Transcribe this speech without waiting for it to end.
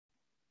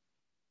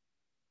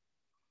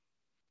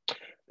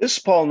This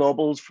is Paul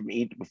Nobles from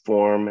Eat to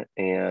Perform,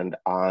 and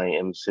I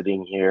am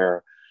sitting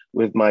here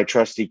with my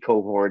trusty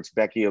cohorts,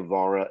 Becky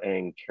Avara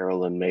and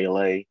Carolyn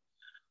Melee.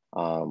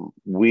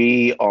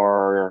 We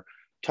are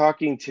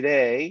talking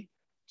today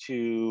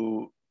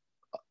to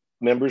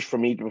members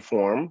from Eat to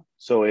Perform.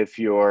 So if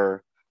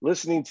you're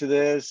listening to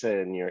this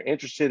and you're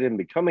interested in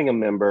becoming a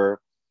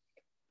member,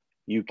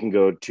 you can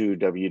go to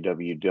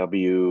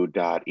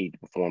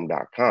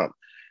www.eattoperform.com.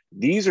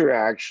 These are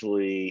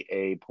actually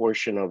a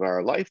portion of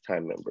our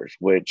lifetime members,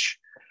 which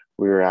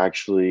we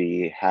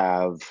actually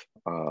have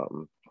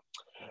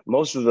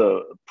most of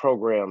the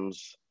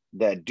programs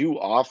that do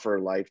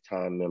offer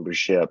lifetime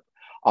membership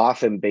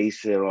often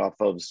base it off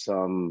of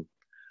some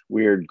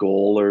weird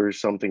goal or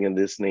something in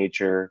this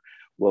nature.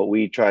 What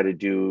we try to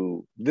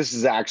do, this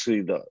is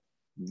actually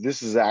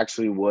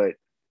what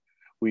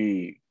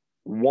we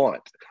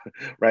want,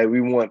 right?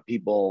 We want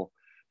people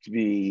to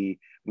be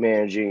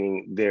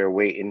managing their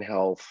weight and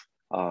health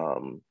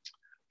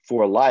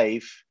for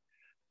life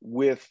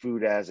with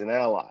food as an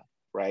ally,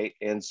 right?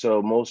 And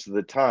so most of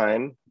the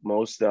time,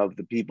 most of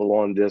the people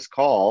on this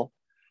call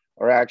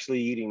are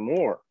actually eating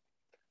more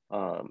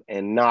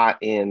and not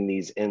in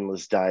these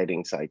endless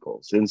dieting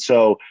cycles. And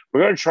so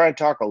we're going to try and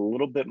talk a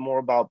little bit more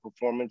about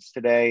performance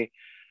today.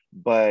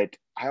 But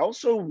I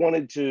also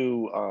wanted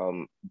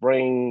to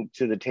bring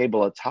to the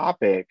table a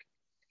topic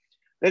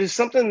that is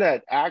something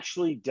that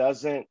actually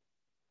doesn't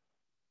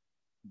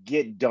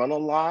get done a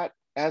lot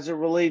as it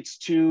relates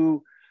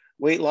to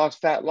weight loss,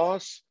 fat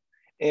loss,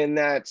 and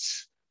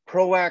that's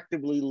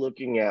proactively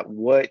looking at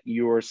what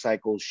your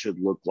cycle should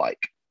look like,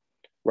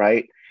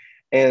 right?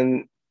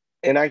 And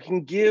and I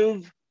can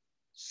give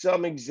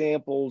some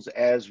examples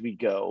as we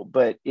go,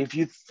 but if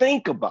you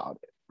think about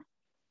it,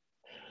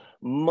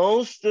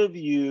 most of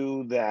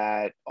you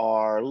that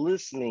are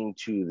listening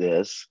to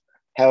this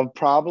have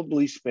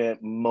probably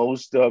spent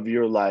most of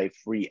your life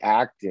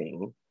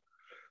reacting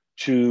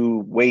to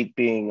weight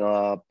being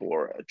up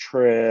or a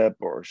trip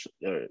or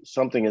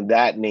something of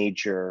that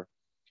nature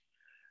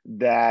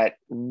that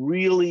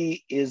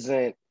really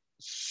isn't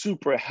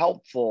super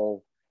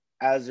helpful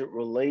as it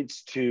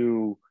relates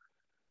to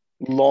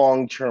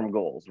long-term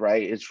goals,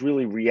 right? It's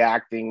really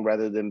reacting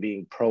rather than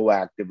being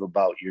proactive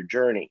about your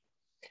journey.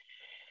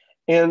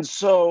 And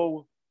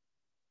so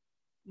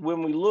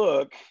when we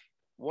look,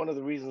 one of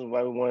the reasons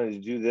why we wanted to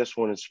do this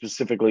one is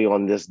specifically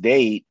on this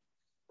date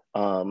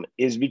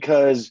is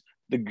because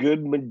the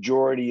good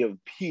majority of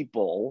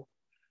people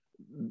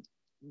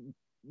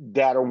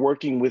that are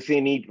working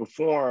within Eat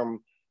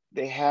Perform,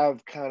 they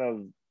have kind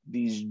of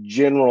these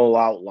general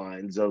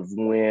outlines of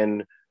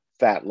when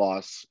fat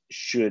loss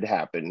should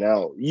happen.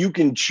 Now, you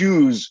can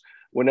choose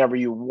whenever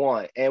you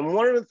want. And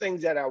one of the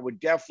things that I would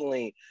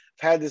definitely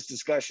have had this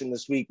discussion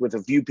this week with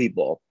a few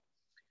people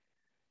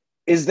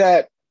is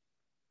that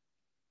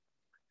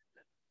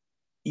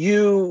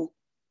you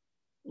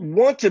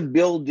want to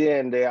build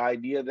in the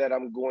idea that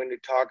I'm going to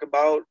talk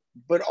about,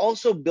 but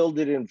also build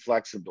it in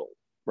flexible,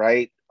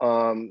 right?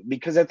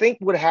 Because I think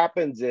what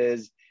happens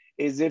is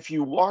if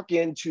you walk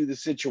into the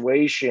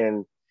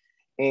situation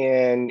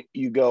and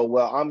you go,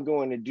 well, I'm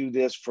going to do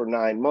this for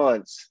 9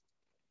 months,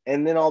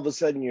 and then all of a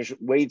sudden your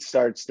weight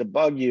starts to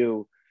bug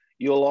you,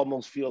 you'll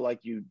almost feel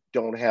like you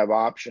don't have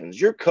options.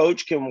 Your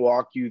coach can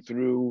walk you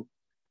through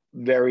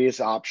various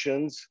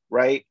options,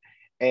 right?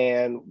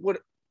 And what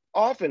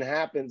often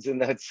happens in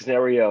that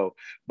scenario,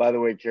 by the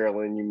way,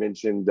 Carolyn, you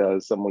mentioned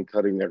someone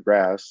cutting their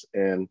grass,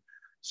 and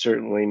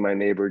certainly my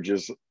neighbor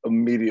just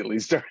immediately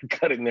started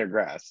cutting their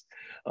grass.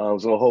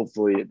 So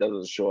hopefully it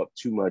doesn't show up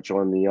too much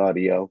on the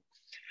audio.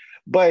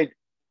 But,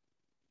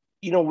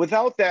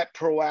 without that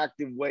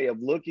proactive way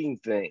of looking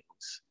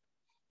things,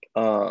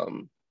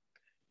 um,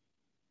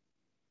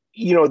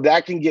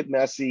 that can get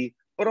messy.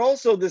 But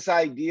also this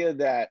idea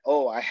that,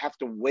 oh, I have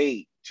to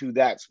wait to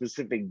that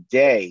specific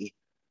day,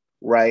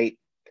 right,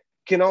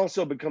 can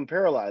also become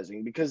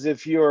paralyzing. Because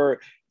if you're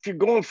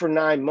going for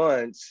 9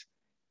 months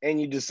and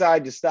you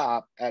decide to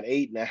stop at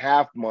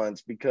 8.5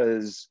 months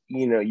because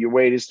your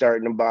weight is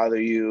starting to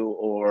bother you,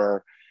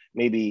 or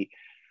maybe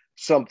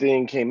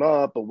something came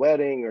up, a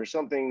wedding or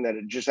something, that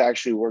it just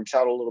actually works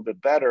out a little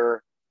bit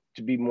better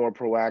to be more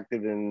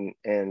proactive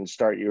and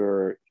start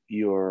your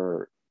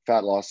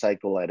fat loss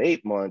cycle at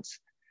 8 months.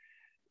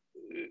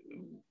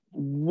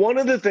 One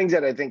of the things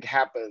that I think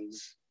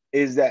happens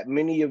is that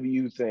many of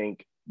you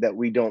think that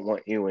we don't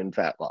want you in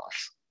fat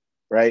loss,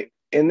 right?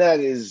 And that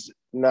is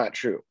not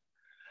true.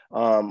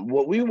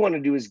 What we want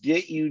to do is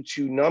get you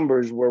to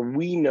numbers where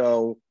we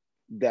know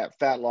that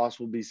fat loss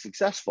will be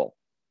successful,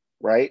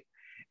 right?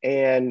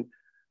 And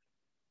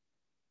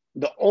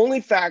the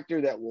only factor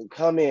that will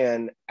come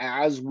in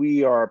as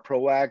we are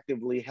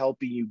proactively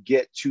helping you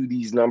get to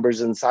these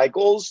numbers and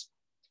cycles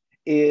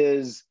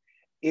is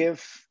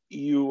if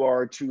you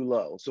are too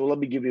low. So let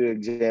me give you an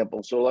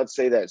example. So let's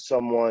say that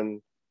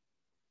someone,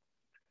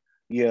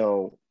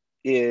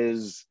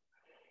 is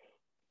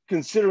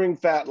considering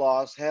fat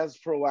loss, has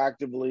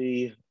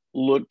proactively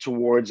looked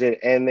towards it,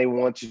 and they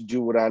want to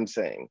do what I'm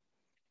saying.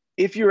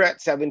 If you're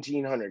at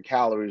 1,700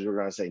 calories, we're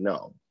going to say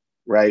no,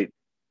 right?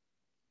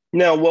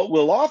 Now, what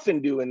we'll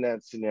often do in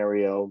that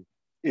scenario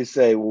is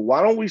say, well,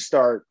 why don't we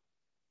start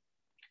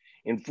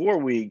in 4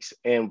 weeks?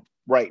 And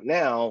right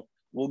now,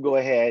 we'll go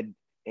ahead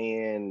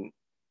and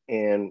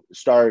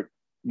start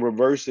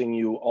reversing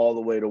you all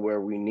the way to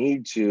where we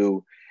need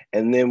to,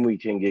 and then we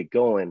can get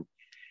going.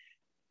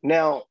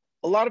 Now,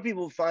 a lot of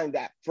people find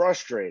that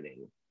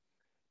frustrating,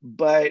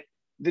 but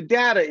the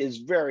data is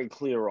very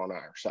clear on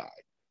our side.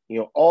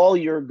 All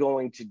you're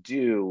going to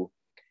do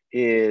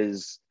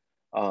is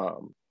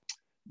um,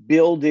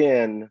 build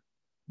in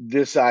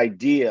this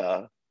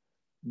idea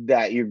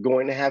that you're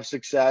going to have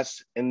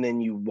success and then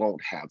you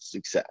won't have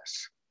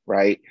success,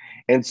 right?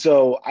 And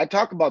so I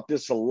talk about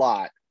this a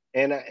lot.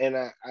 And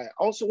I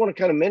also want to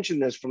kind of mention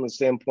this from the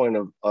standpoint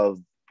of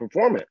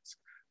performance,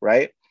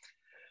 right?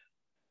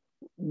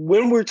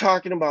 When we're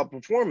talking about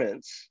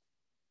performance,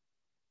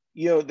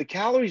 the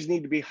calories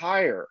need to be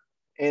higher.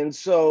 And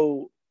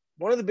so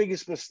one of the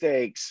biggest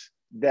mistakes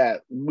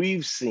that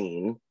we've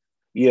seen,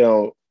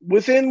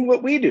 within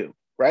what we do,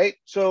 right?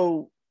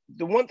 So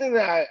the one thing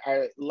that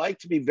I like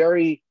to be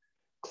very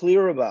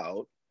clear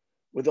about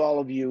with all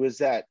of you is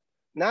that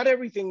not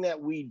everything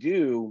that we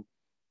do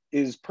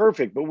is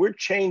perfect, but we're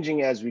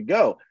changing as we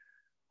go.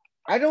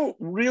 I don't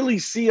really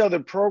see other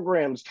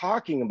programs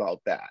talking about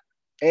that.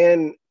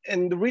 And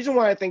the reason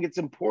why I think it's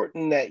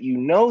important that you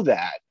know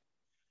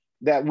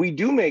that we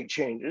do make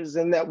changes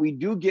and that we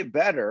do get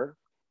better,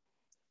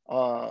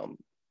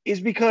 is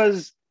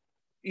because,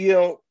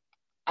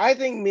 I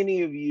think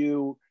many of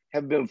you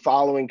have been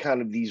following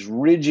kind of these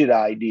rigid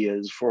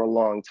ideas for a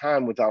long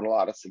time without a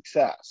lot of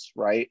success,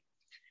 right?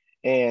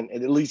 And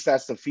at least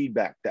that's the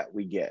feedback that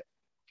we get.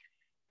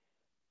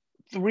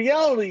 The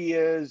reality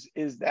is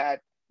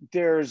that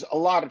there's a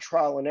lot of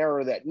trial and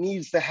error that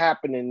needs to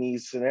happen in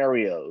these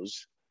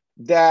scenarios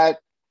that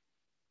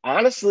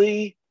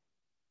honestly,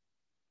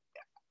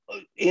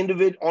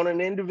 on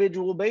an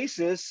individual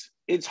basis,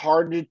 it's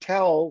hard to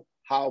tell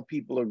how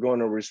people are going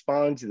to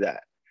respond to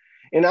that.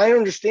 And I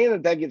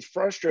understand that gets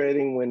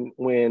frustrating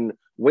when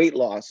weight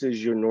loss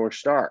is your North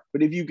Star.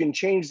 But if you can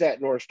change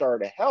that North Star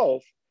to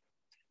health,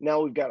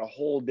 now we've got a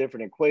whole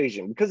different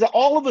equation, because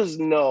all of us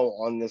know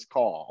on this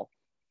call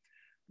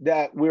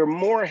that we're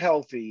more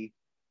healthy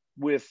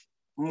with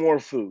more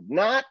food,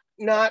 not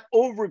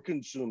over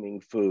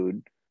consuming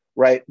food,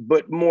 right?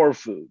 But more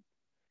food.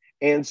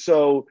 And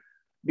so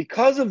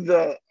because of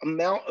the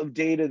amount of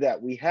data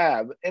that we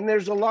have, and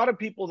there's a lot of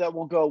people that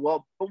will go,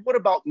 well, but what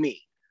about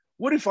me?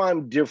 What if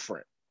I'm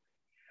different?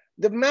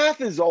 The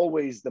math is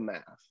always the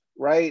math,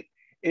 right?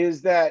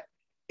 Is that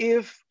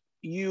if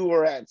you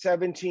are at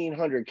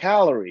 1,700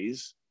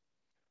 calories,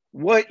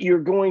 what you're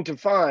going to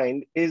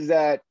find is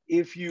that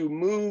if you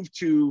move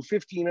to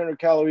 1,500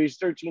 calories,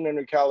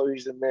 1,300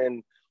 calories, and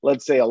then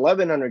let's say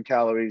 1,100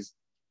 calories,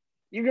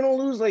 you're going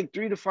to lose like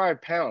 3 to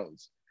 5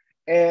 pounds.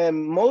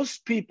 And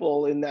most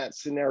people in that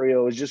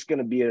scenario is just going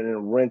to be in a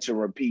rinse and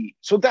repeat.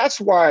 So that's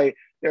why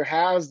there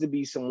has to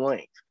be some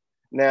length.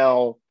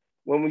 Now,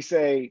 when we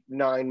say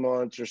 9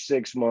 months or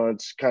 6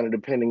 months, kind of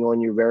depending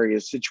on your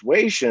various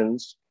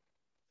situations,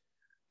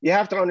 you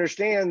have to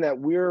understand that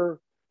we're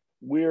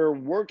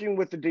working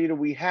with the data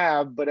we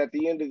have, but at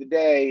the end of the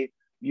day,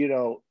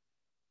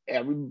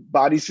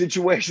 everybody's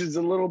situation is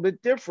a little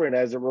bit different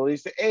as it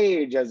relates to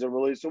age, as it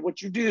relates to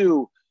what you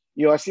do.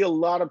 I see a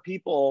lot of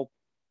people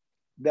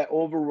that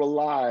over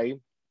rely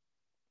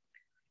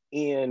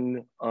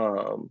in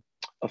a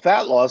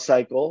fat loss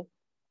cycle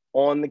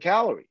on the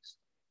calories.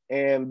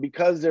 And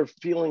because they're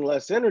feeling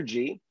less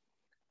energy,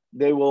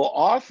 they will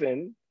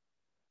often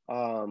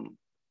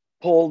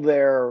pull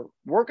their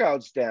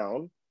workouts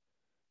down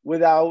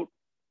without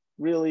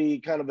really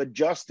kind of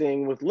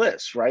adjusting with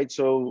lists, right?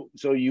 So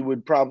you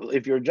would probably,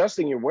 if you're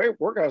adjusting your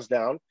workouts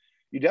down,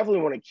 you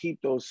definitely want to keep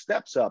those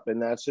steps up in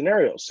that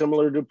scenario,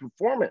 similar to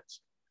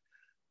performance.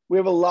 We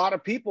have a lot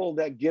of people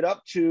that get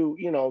up to,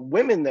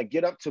 women that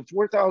get up to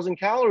 4,000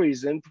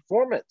 calories in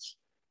performance.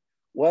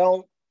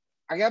 Well,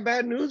 I got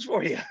bad news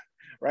for you,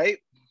 right?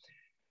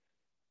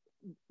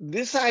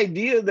 This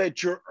idea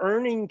that you're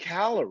earning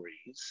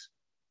calories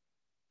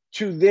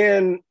to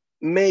then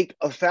make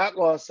a fat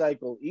loss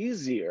cycle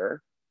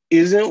easier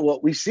isn't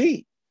what we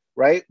see,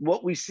 right?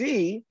 What we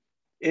see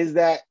is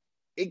that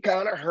it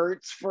kind of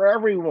hurts for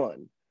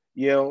everyone,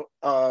 and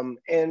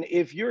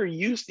if you're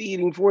used to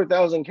eating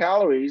 4,000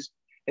 calories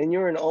and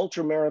you're an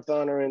ultra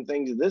marathoner and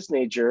things of this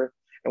nature,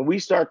 and we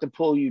start to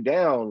pull you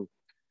down,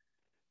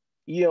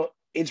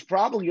 it's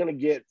probably going to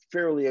get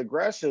fairly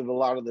aggressive a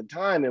lot of the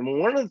time. And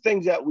one of the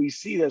things that we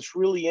see that's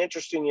really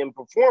interesting in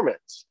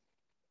performance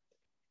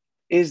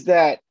is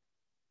that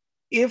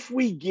if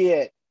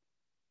you're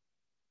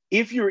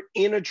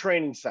in a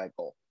training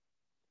cycle,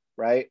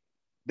 right,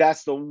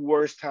 that's the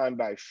worst time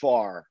by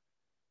far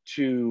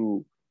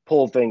to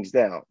pull things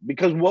down.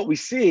 Because what we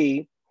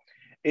see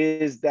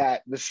is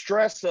that the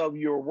stress of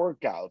your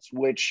workouts,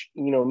 which,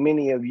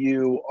 many of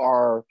you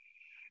are,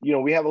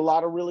 we have a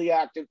lot of really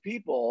active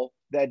people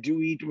that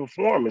do eat to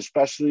perform,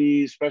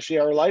 especially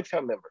our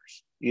lifetime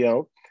members,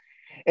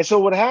 And so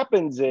what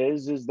happens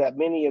is that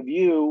many of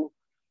you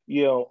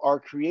are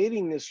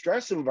creating this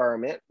stress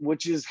environment,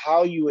 which is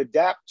how you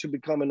adapt to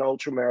become an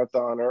ultra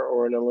marathoner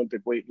or an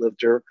Olympic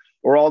weightlifter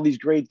or all these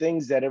great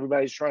things that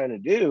everybody's trying to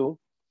do.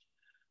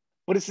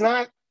 But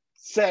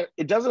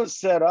it doesn't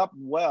set up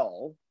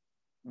well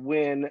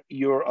when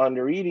you're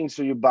under eating.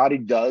 So your body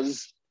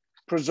does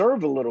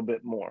preserve a little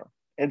bit more.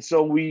 And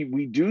so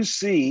we do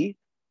see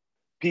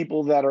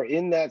people that are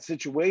in that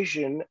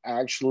situation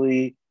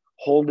actually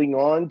holding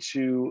on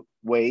to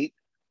weight,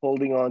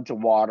 holding on to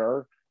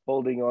water,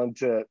 holding on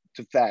to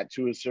fat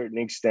to a certain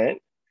extent,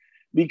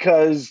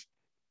 because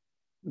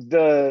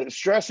the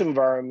stress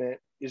environment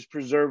is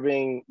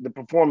preserving the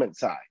performance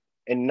side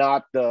and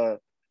not the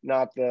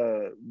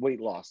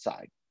weight loss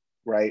side,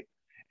 right?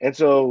 And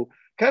so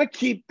kind of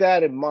keep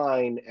that in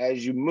mind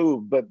as you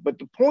move. But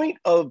the point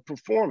of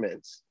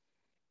performance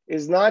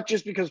is not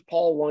just because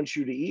Paul wants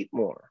you to eat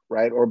more,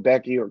 right? Or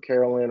Becky or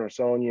Carolyn or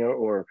Sonia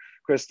or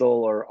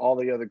Crystal or all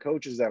the other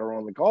coaches that are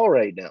on the call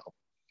right now.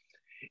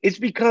 It's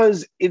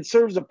because it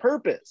serves a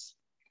purpose.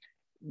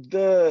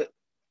 The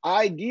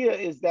idea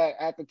is that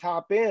at the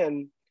top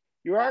end,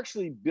 you're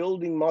actually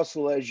building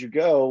muscle as you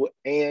go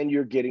and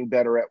you're getting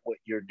better at what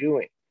you're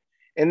doing.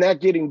 And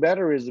that getting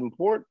better is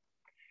important.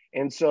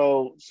 And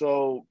so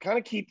kind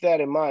of keep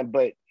that in mind.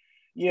 But,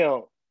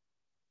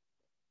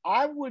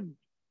 I would,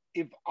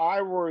 if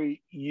I were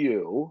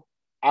you,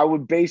 I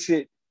would base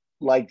it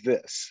like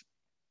this.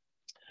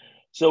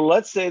 So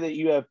let's say that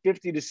you have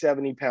 50 to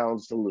 70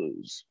 pounds to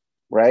lose,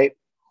 right?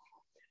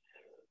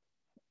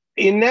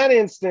 In that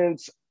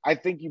instance, I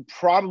think you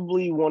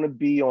probably want to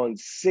be on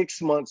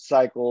 6-month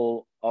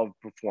cycle of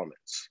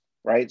performance,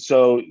 right?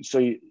 So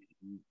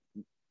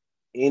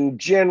in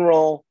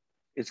general,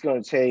 it's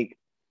going to take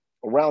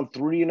around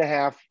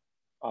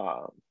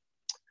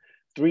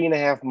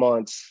 3.5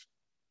 months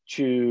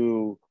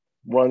to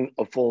run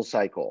a full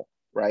cycle,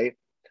 right?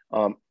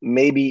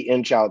 Maybe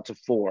inch out to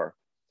 4.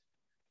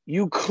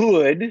 You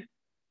could,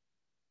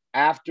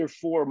 after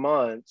 4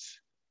 months,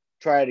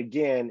 try it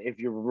again if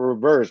you're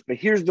reversed. But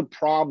here's the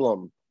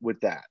problem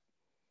with that.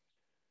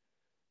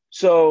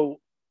 So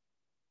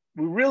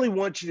we really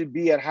want you to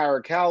be at higher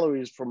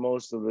calories for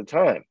most of the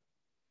time.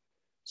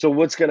 So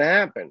what's going to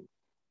happen?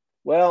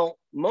 Well,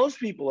 most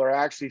people are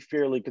actually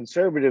fairly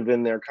conservative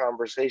in their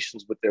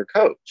conversations with their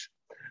coach.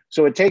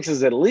 So it takes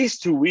us at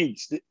least 2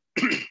 weeks to,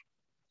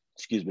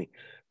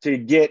 to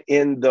get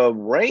in the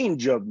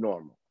range of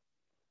normal,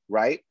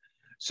 right?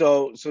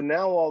 So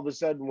now all of a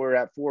sudden we're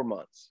at 4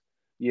 months,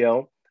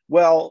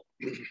 Well,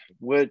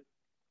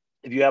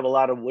 if you have a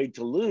lot of weight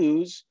to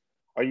lose,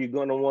 are you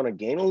going to want to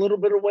gain a little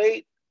bit of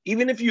weight?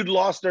 Even if you'd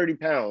lost 30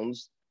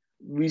 pounds,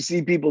 we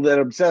see people that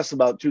obsess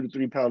about 2 to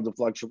 3 pounds of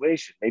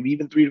fluctuation, maybe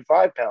even 3 to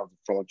 5 pounds of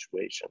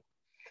fluctuation.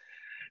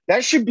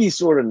 That should be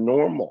sort of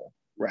normal,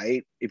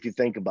 right? If you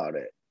think about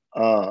it.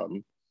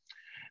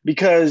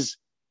 Because,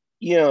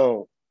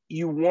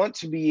 you want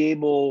to be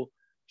able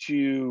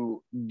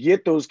to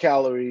get those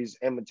calories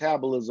and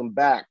metabolism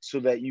back so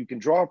that you can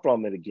draw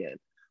from it again.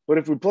 But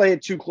if we play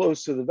it too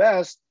close to the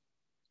vest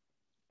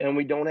and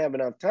we don't have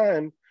enough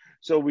time,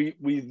 so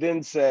we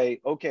then say,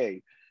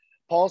 okay,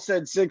 Paul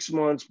said 6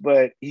 months,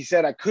 but he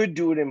said I could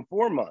do it in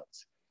 4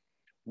 months.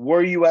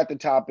 Were you at the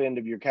top end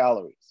of your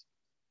calories?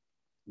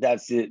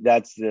 That's it.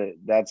 That's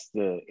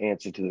the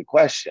answer to the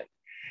question.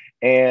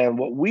 And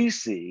what we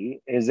see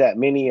is that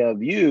many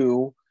of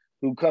you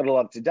who cuddle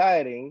up to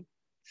dieting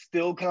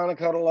still kind of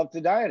cuddle up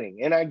to dieting.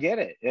 And I get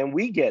it. And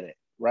we get it,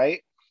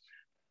 right?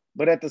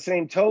 But at the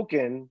same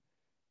token,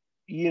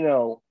 do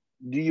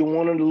you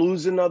want to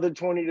lose another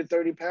 20 to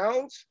 30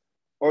 pounds?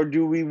 Or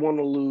do we want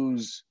to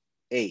lose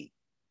 8?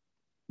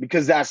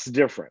 Because that's the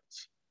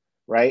difference,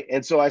 right?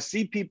 And so I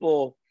see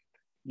people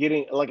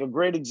getting, like, a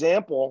great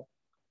example,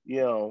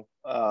 and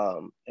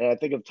I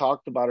think I've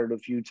talked about it a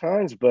few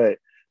times, but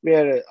we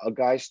had a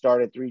guy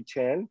start at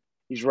 310.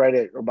 He's right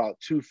at about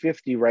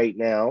 250 right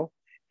now,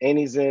 and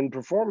he's in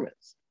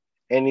performance.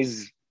 And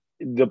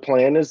the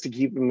plan is to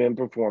keep him in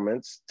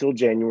performance till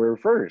January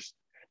 1st.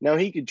 Now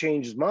he could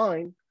change his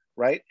mind,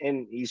 right?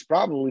 And he's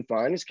probably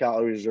fine. His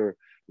calories are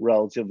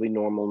relatively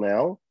normal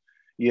now,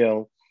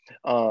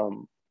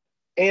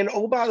 and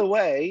oh, by the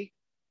way,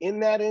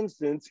 in that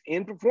instance,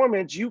 in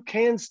performance, you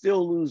can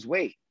still lose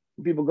weight.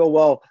 People go,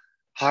 well,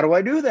 how do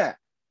I do that?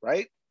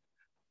 Right?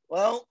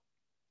 Well,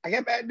 I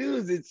got bad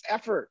news. It's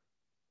effort,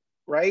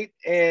 right?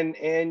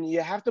 And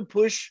you have to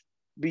push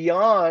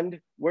beyond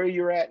where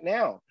you're at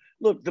now.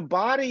 Look, the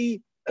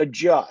body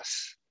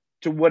adjusts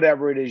to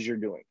whatever it is you're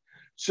doing.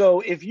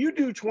 So if you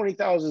do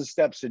 20,000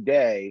 steps a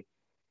day,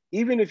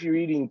 even if you're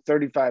eating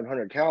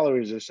 3,500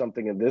 calories or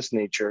something of this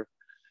nature,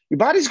 your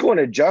body's going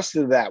to adjust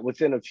to that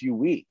within a few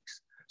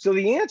weeks. So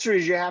the answer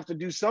is you have to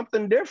do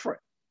something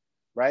different,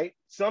 right?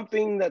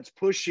 Something that's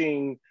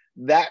pushing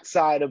that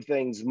side of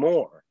things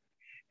more.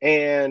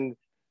 And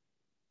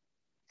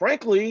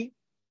frankly,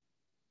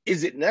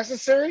 is it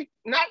necessary?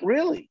 Not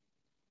really,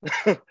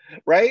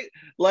 right?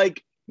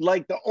 Like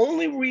the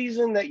only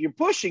reason that you're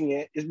pushing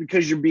it is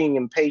because you're being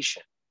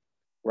impatient,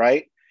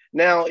 right?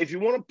 Now, if you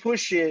want to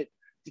push it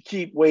to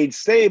keep weight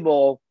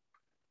stable,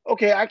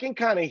 Okay, I can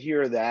kind of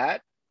hear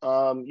that.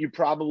 You're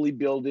probably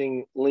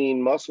building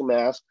lean muscle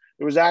mass.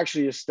 There was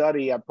actually a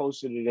study, I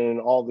posted it in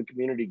all the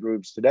community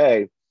groups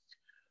today,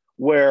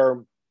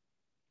 where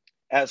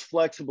as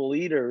flexible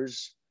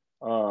eaters,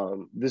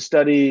 the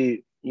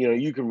study,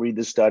 you can read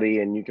the study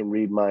and you can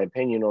read my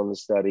opinion on the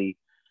study.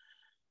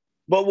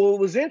 But what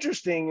was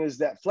interesting is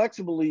that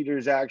flexible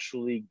eaters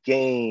actually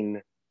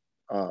gain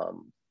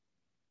um,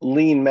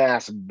 lean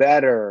mass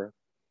better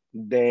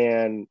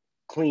than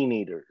clean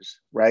eaters,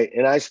 right?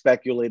 And I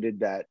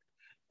speculated that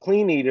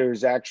clean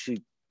eaters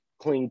actually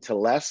cling to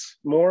less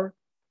more,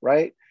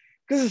 right?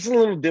 Because it's a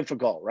little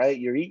difficult, right?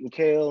 You're eating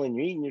kale and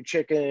you're eating your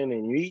chicken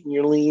and you're eating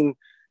your lean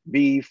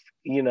beef.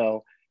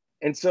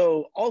 And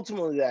so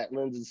ultimately that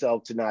lends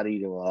itself to not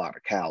eating a lot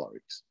of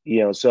calories.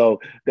 So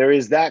there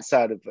is that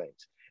side of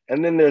things.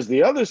 And then there's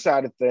the other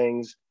side of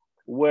things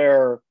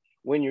where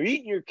when you're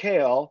eating your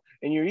kale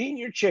and you're eating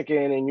your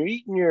chicken and you're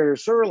eating your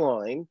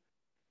sirloin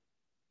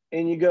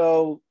and you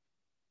go,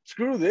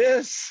 screw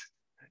this,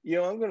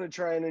 I'm going to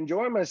try and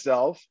enjoy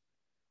myself.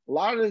 A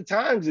lot of the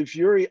times, if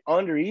you're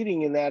under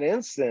eating in that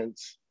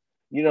instance,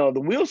 the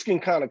wheels can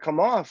kind of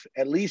come off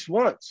at least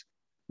once.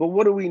 But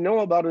what do we know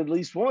about at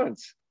least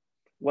once?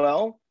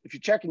 Well, if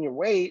you're checking your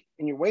weight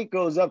and your weight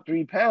goes up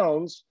 3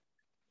 pounds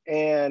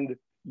and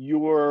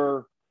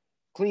your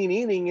clean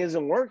eating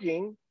isn't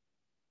working,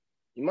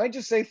 you might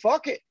just say,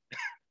 fuck it,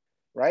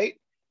 right?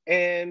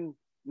 And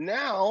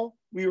now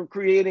we were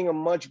creating a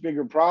much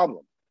bigger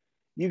problem.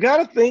 You got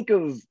to think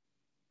of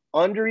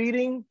under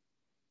eating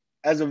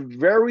as a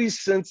very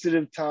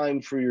sensitive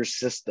time for your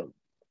system,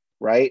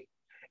 right?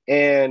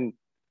 And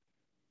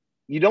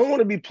you don't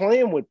want to be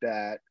playing with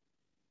that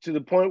to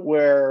the point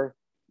where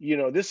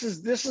this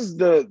is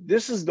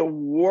the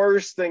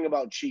worst thing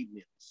about cheat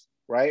meals,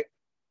 right?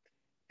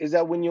 Is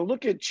that when you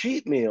look at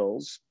cheat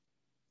meals,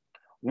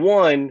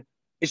 one,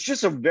 it's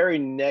just a very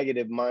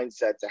negative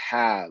mindset to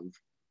have,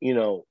 you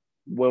know,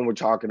 when we're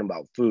talking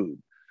about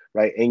food,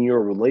 right? And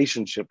your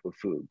relationship with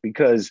food,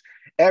 because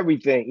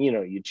everything,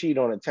 you cheat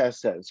on a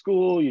test at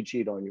school, you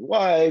cheat on your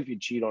wife, you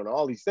cheat on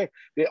all these things.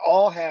 They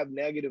all have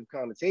negative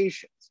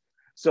connotations.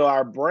 So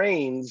our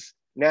brains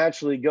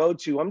naturally go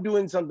to, I'm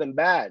doing something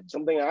bad,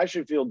 something I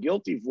should feel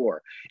guilty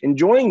for.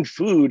 Enjoying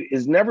food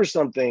is never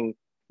something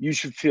you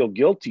should feel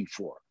guilty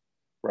for,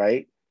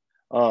 right?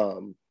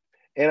 Um,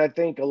 and I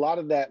think a lot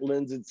of that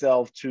lends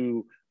itself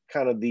to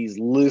kind of these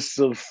lists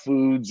of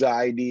foods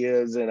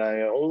ideas. And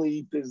I only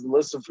eat this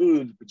list of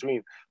foods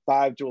between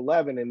 5 to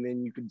 11, and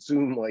then you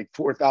consume like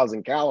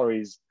 4,000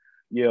 calories,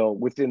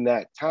 within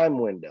that time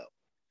window.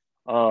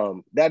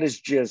 That is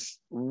just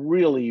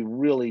really,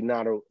 really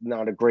not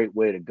a great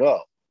way to go,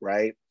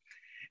 right?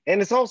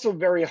 And it's also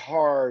very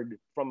hard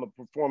from a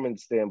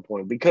performance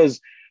standpoint,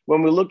 because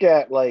when we look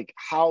at like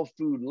how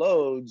food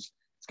loads,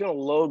 it's going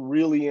to load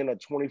really in a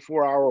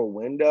 24-hour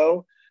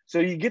window. So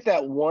you get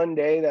that one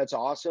day that's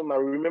awesome. I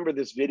remember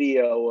this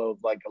video of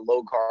like a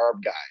low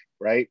carb guy,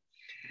 right?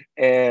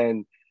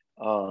 And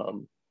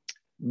um,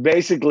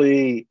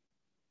 basically,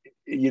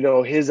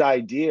 his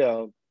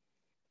idea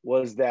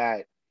was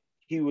that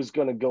he was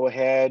going to go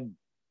ahead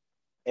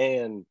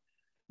and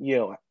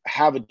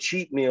have a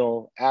cheat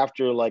meal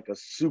after like a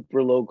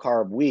super low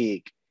carb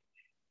week.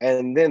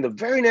 And then the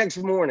very next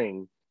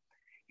morning,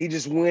 he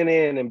just went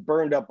in and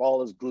burned up all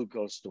his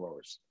glucose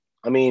stores.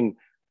 I mean,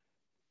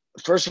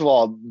 first of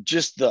all,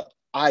 just the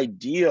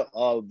idea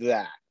of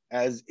that,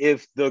 as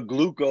if the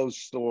glucose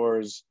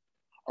stores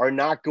are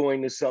not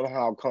going to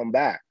somehow come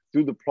back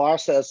through the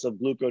process of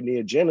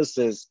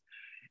gluconeogenesis.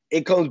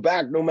 It comes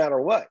back no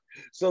matter what.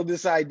 So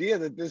this idea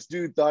that this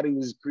dude thought he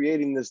was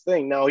creating this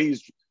thing, now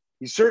he's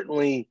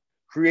certainly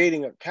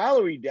creating a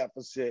calorie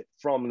deficit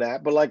from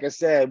that. But like I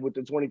said, with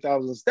the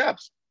 20,000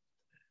 steps,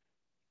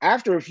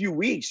 after a few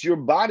weeks, your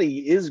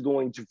body is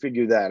going to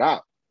figure that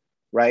out,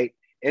 right?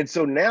 And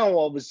so now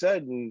all of a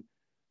sudden,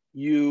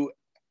 you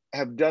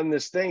have done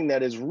this thing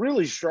that is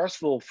really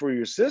stressful for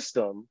your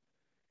system,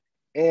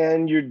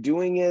 and you're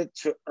doing it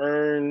to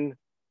earn,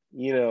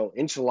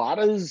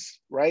 enchiladas,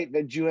 right?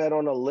 That you had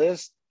on a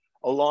list,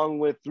 along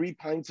with 3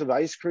 pints of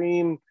ice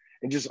cream,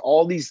 and just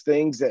all these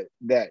things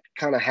that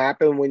kind of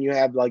happen when you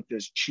have like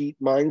this cheat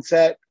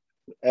mindset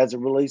as it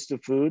relates to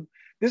food.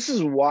 This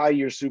is why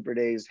your super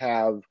days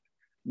have,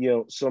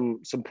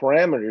 some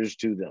parameters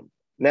to them.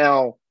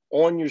 Now,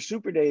 on your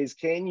super days,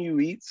 can you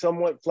eat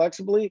somewhat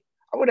flexibly?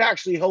 I would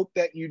actually hope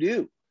that you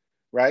do,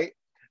 right?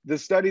 The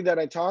study that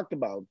I talked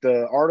about,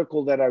 the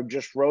article that I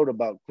just wrote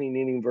about clean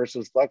eating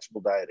versus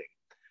flexible dieting,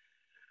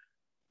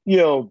 you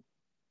know,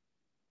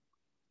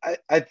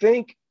 I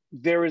think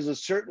there is a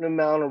certain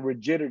amount of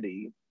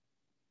rigidity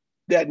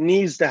that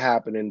needs to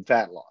happen in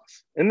fat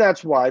loss. And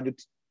that's why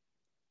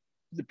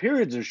the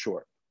periods are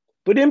short.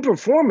 But in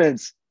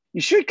performance,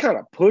 you should kind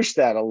of push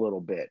that a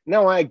little bit.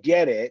 Now, I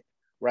get it,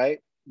 right?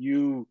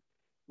 You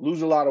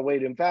lose a lot of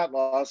weight in fat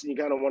loss and you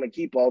kind of want to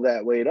keep all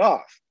that weight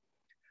off.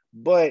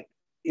 But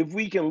if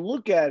we can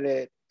look at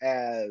it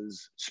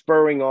as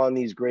spurring on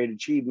these great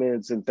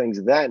achievements and things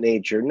of that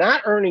nature,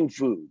 not earning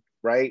food,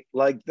 right?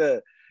 Like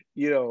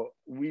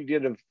we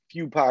did a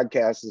few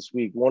podcasts this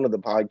week. One of the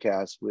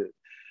podcasts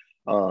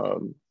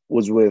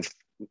was with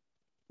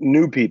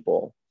new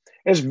people.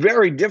 And it's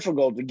very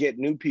difficult to get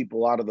new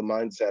people out of the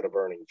mindset of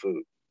earning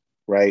food,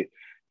 right?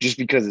 Just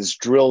because it's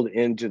drilled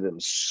into them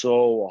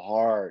so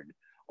hard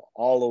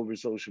all over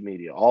social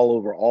media, all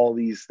over all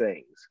these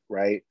things,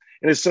 right?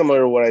 And it's similar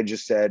to what I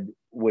just said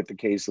with the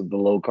case of the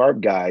low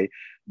carb guy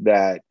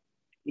that,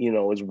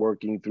 is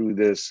working through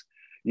this.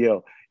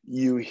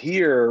 You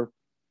hear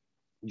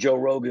Joe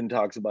Rogan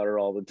talks about it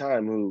all the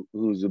time,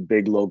 who's a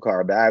big low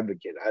carb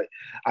advocate.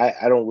 I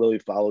don't really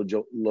follow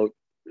Joe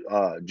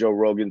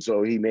Rogan,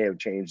 so he may have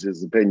changed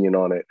his opinion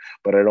on it,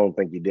 but I don't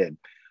think he did.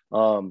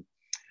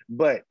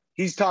 But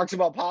he talks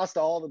about pasta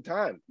all the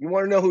time. You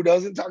want to know who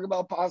doesn't talk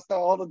about pasta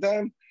all the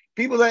time?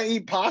 People that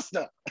eat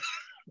pasta,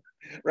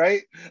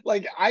 right?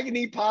 Like I can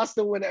eat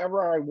pasta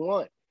whenever I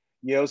want,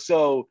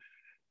 so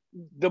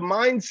the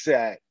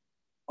mindset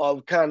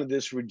of kind of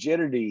this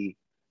rigidity,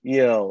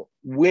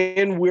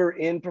 when we're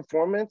in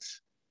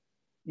performance,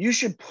 you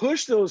should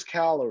push those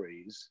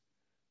calories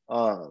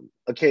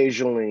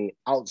occasionally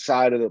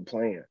outside of the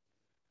plan,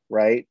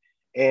 right?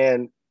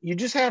 And you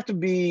just have to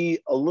be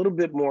a little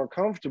bit more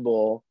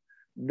comfortable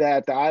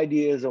that the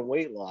idea isn't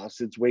weight loss,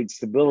 it's weight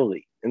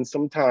stability. And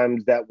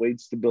sometimes that weight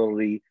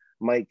stability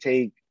might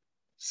take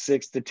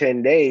 6 to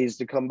 10 days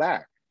to come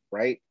back,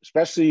 right?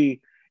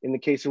 Especially in the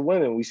case of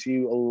women, we see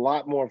a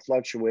lot more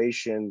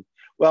fluctuation.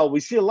 Well, we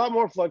see a lot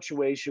more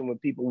fluctuation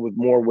with people with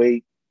more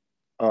weight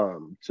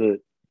to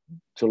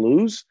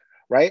lose,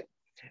 right?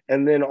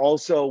 And then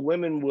also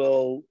women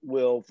will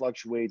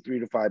fluctuate 3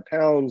 to 5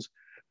 pounds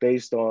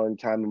based on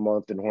time of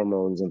month and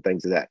hormones and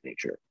things of that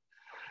nature.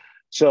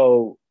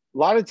 So a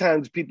lot of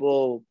times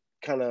people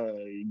kind of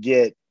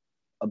get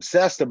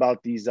obsessed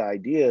about these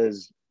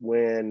ideas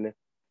when,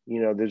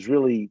 there's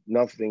really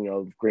nothing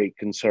of great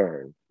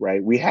concern,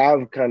 right? We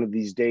have kind of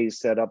these days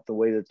set up the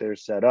way that they're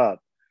set up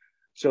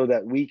so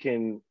that we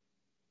can,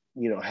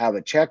 have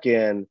a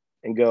check-in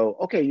and go,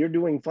 okay, you're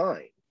doing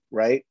fine,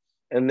 right?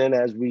 And then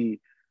as we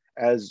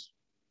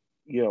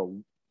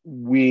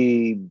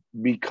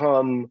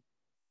become,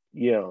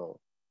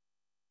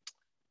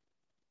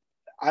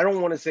 I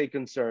don't want to say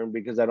concerned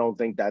because I don't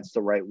think that's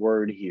the right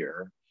word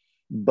here,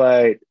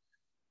 but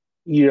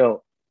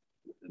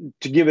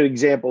to give an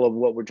example of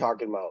what we're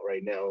talking about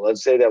right now,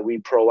 let's say that we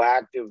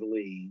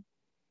proactively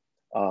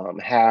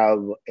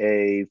have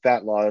a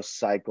fat loss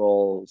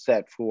cycle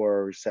set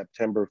for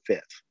September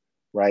 5th,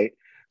 right?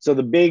 So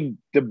the big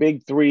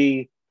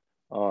three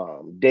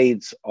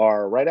dates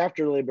are right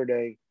after Labor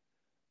Day,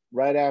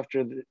 right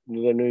after the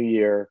new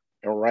year,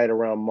 and right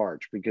around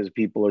March, because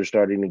people are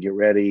starting to get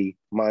ready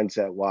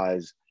mindset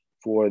wise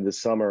for the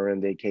summer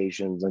and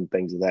vacations and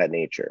things of that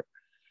nature.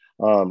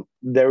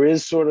 There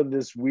is sort of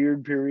this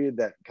weird period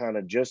that kind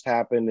of just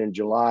happened in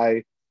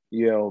July,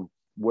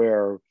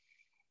 where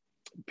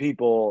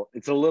people,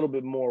 it's a little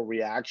bit more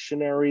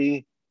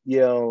reactionary,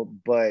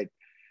 but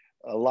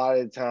a lot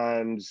of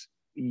times,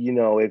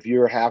 if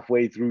you're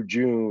halfway through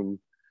June,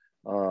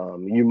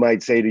 you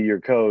might say to your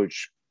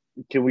coach,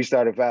 can we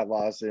start a fat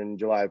loss in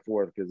July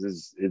 4th?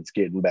 Because it's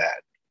getting bad,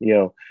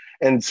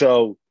 and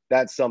so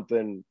that's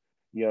something,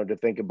 to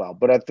think about.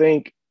 But I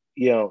think,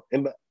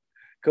 in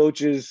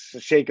coaches,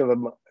 shake of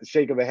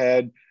a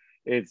head,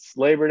 it's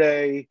Labor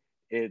Day,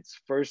 it's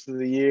first of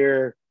the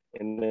year,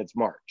 and it's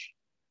March,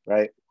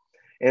 right?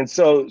 And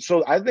so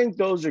I think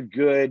those are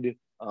good.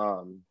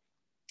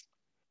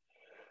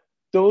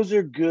 Those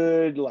are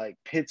good like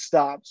pit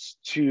stops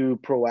to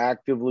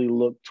proactively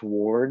look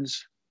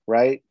towards,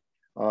 right?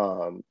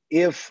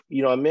 If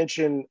I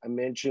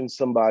mentioned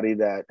somebody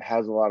that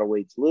has a lot of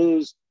weight to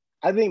lose,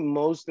 I think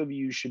most of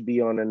you should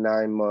be on a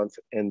 9-month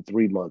and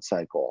 3-month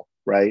cycle,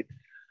 right?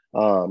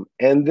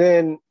 And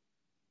then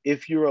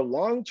if you're a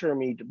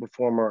long-term eat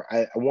performer,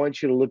 I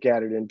want you to look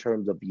at it in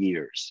terms of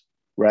years,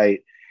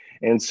 right?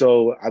 And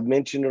so I've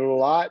mentioned it a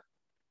lot.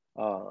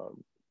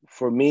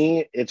 For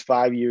me, it's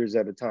 5 years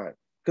at a time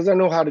because I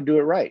know how to do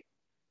it right,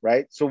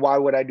 right? So why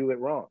would I do it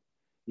wrong?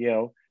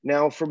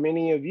 Now for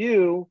many of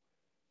you,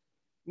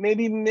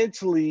 maybe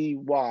mentally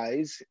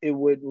wise, it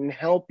wouldn't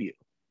help you,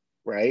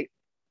 right?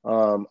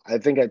 I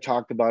think I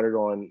talked about it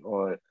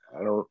on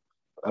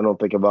I don't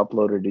think I've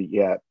uploaded it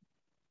yet,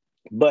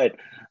 but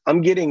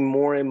I'm getting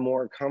more and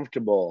more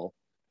comfortable,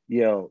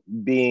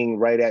 being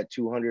right at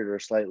 200 or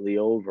slightly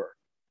over.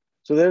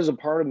 So there's a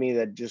part of me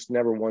that just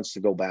never wants to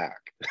go back,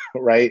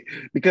 right?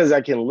 Because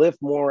I can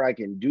lift more, I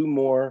can do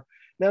more.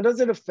 Now, does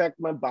it affect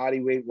my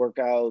body weight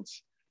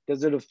workouts?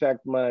 Does it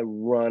affect my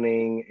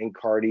running and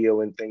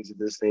cardio and things of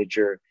this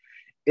nature?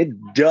 It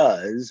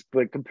does,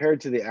 but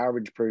compared to the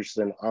average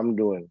person, I'm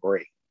doing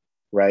great,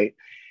 right?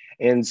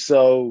 And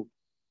so,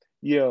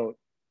 you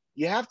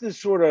have to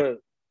sort of,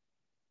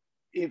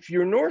 if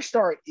your North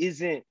Star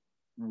isn't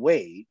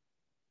weight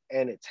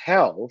and it's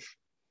health,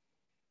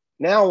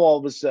 now all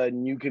of a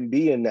sudden you can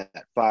be in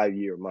that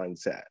 5-year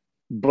mindset.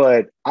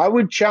 But I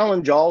would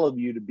challenge all of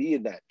you to be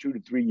in that 2 to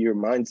 3 year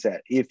mindset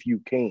if you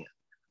can,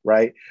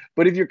 right?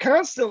 But if you're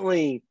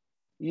constantly,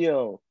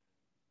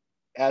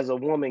 as a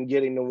woman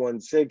getting to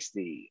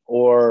 160,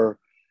 or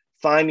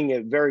finding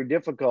it very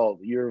difficult.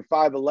 You're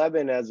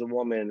 5'11" as a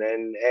woman,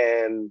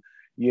 and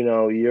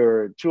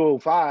you're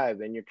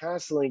 205, and you're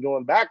constantly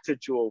going back to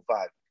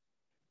 205.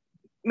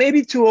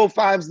 Maybe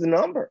 205 is the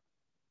number,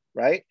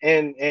 right?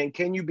 And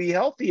can you be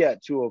healthy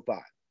at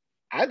 205?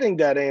 I think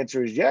that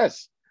answer is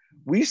yes.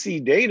 We see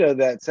data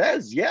that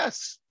says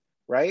yes,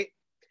 right?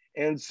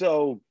 And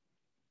so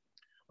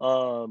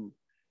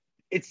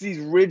it's these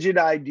rigid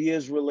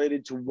ideas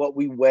related to what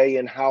we weigh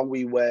and how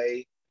we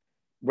weigh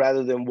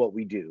rather than what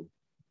we do.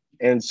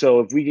 And so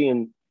if we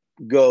can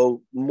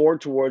go more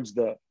towards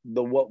the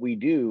what we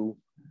do,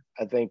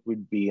 I think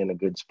we'd be in a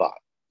good spot.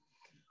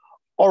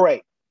 All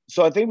right.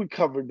 So I think we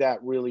covered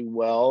that really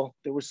well.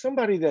 There was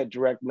somebody that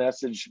direct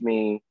messaged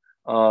me.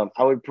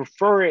 I would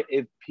prefer it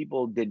if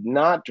people did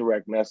not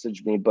direct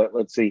message me, but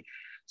let's see.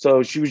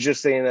 So she was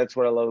just saying that's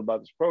what I love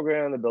about this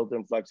program, the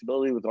built-in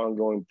flexibility with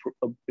ongoing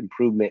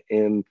improvement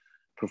in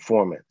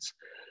performance.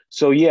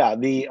 So yeah,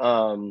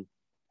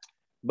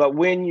 but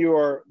when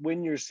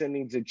you're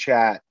sending to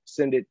chat,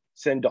 send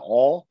to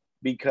all,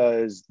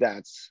 because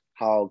that's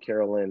how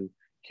Carolyn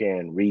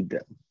can read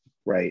them,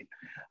 right?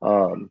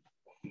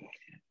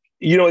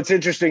 It's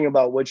interesting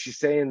about what she's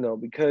saying though,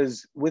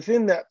 because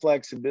within that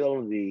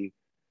flexibility,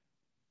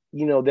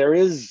 there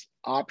is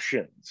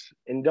options,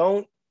 and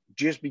don't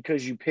just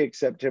because you pick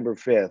September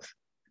 5th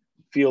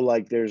feel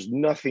like there's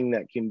nothing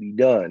that can be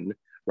done,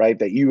 right?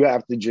 That you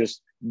have to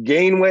just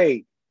gain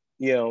weight,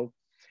 and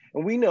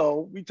we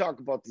talk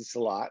about this a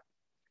lot,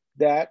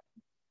 that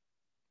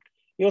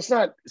it's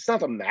not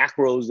the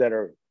macros that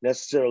are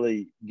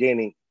necessarily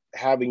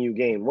having you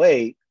gain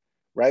weight,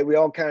 right? We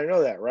all kind of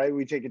know that, right?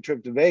 We take a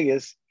trip to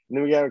Vegas and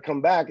then we got to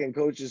come back and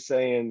coach is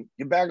saying,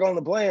 get back on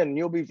the plan and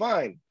you'll be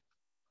fine.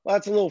 Well,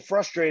 that's a little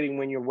frustrating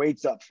when your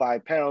weight's up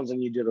 5 pounds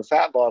and you did a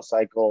fat loss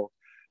cycle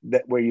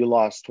where you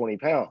lost 20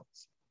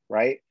 pounds,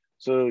 right?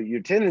 So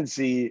your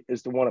tendency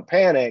is to want to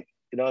panic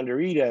and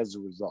undereat as a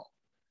result.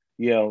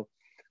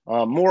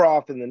 More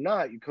often than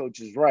not, your coach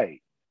is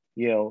right,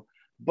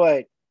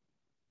 but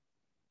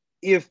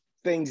if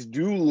things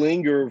do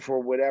linger for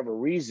whatever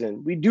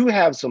reason, we do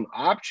have some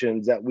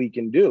options that we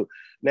can do.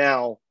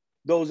 Now,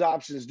 those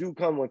options do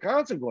come with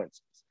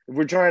consequences. If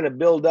we're trying to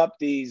build up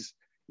these,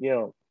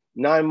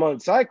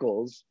 9-month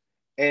cycles,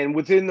 and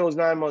within those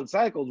 9-month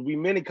cycles, we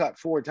mini cut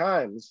 4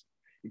 times,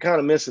 you're kind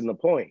of missing the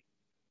point,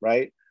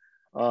 right?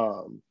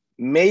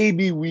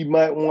 Maybe we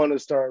might want to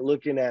start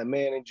looking at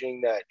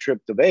managing that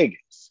trip to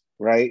Vegas,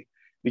 right?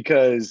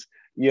 Because,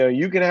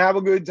 you can have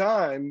a good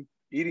time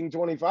eating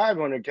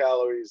 2,500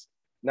 calories,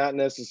 not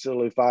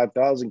necessarily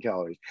 5,000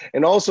 calories.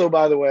 And also,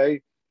 by the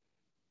way,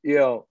 we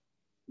don't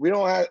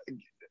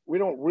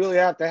really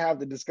have to have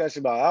the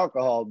discussion about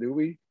alcohol, do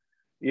we?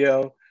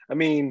 I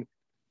mean,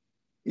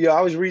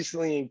 I was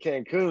recently in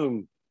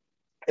Cancun,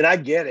 and I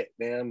get it,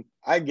 man.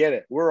 I get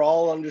it. We're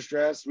all under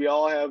stress. We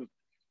all have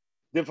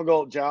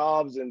difficult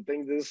jobs and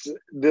things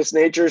this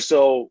nature.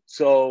 So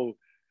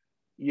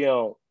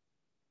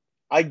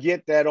I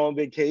get that on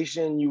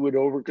vacation you would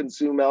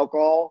overconsume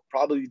alcohol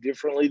probably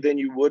differently than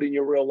you would in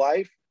your real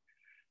life.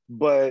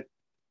 But,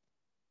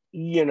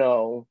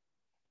 there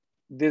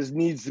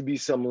needs to be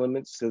some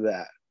limits to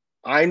that.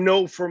 I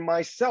know for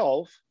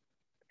myself,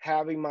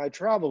 having my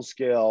travel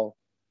scale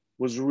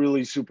was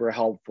really super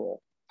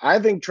helpful. I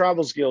think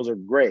travel scales are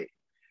great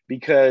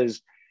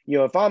because,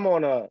 if I'm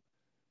on a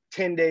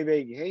 10-day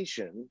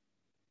vacation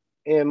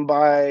and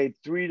by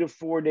 3 to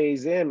 4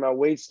 days in, my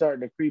weight's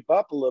starting to creep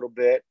up a little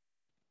bit,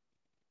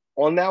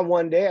 on that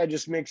one day, I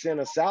just mix in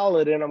a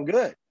salad and I'm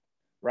good,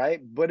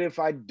 right? But if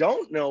I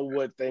don't know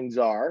what things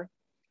are,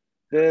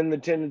 then the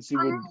tendency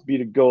would be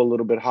to go a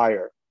little bit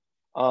higher.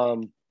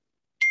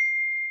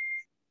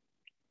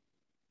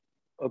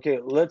 Okay,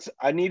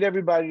 I need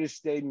everybody to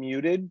stay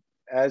muted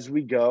as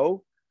we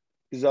go,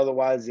 because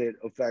otherwise it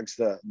affects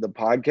the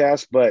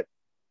podcast. But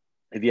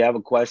if you have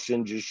a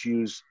question, just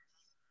use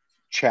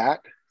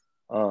chat.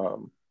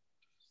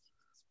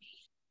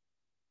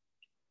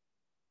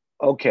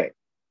 Okay.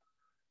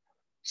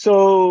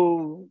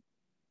 So,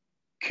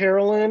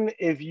 Carolyn,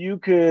 if you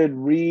could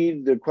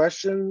read the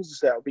questions,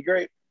 that would be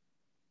great.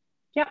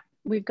 Yeah,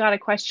 we've got a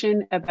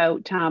question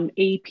about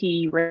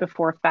AP right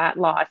before fat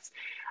loss.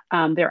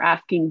 They're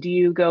asking, do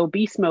you go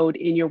beast mode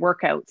in your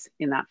workouts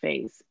in that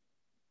phase?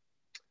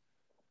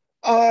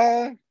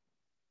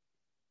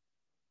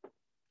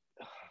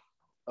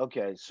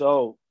 Okay,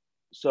 so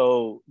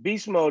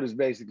beast mode is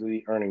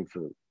basically earning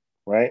food,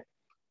 right?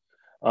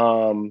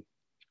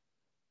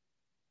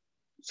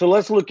 So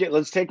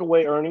let's take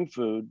away earning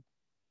food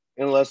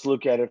and let's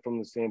look at it from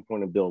the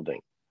standpoint of building.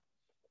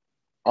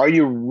 Are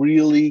you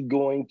really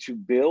going to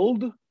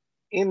build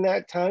in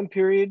that time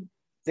period?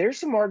 There's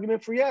some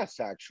argument for yes,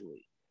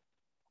 actually.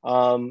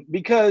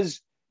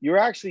 Because you're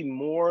actually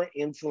more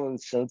insulin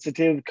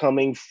sensitive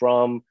coming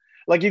from,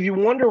 like, if you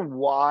wonder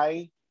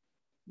why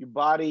your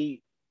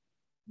body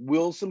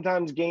will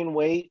sometimes gain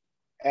weight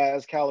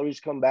as calories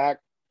come back,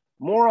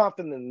 more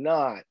often than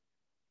not,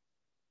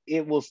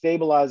 it will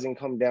stabilize and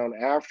come down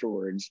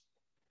afterwards.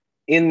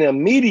 In the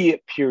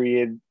immediate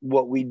period,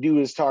 what we do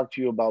is talk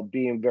to you about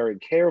being very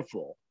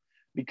careful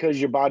because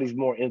your body's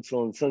more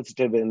insulin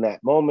sensitive in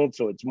that moment.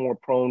 So it's more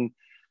prone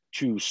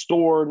to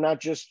store not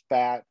just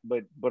fat,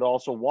 but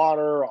also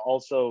water,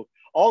 also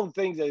all the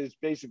things that has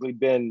basically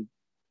been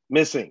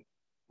missing,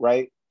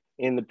 right?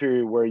 In the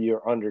period where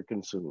you're under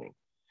consuming.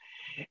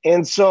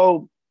 And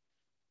so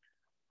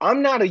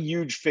I'm not a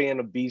huge fan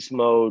of beast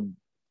mode.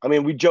 I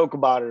mean, we joke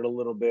about it a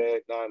little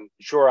bit. I'm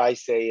sure I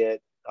say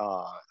it.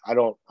 I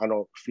don't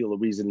feel a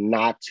reason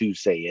not to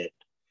say it.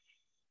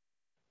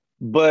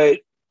 But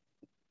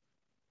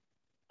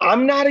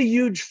I'm not a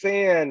huge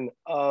fan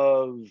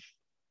of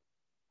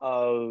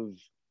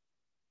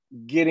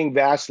getting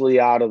vastly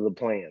out of the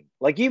plan.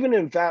 Like even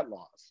in fat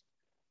loss,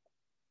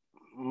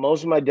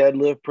 most of my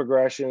deadlift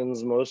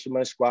progressions, most of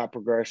my squat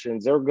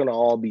progressions, they're going to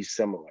all be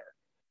similar,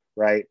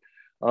 right?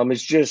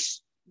 It's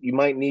just you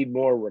might need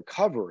more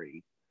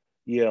recovery,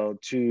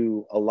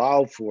 to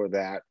allow for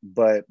that.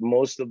 But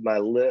most of my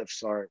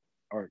lifts aren't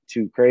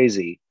too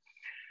crazy.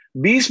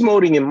 Beast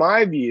moding, in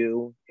my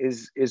view,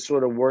 is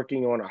sort of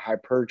working on a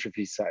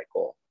hypertrophy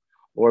cycle,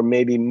 or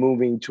maybe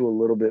moving to a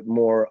little bit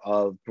more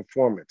of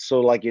performance. So,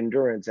 like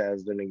endurance,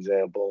 as an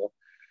example,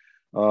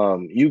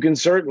 you can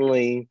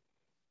certainly,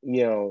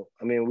 I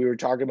mean, we were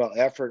talking about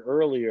effort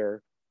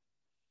earlier.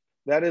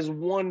 That is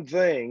one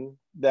thing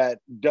that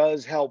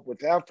does help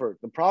with effort.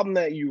 The problem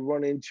that you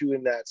run into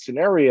in that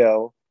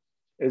scenario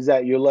is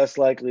that you're less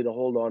likely to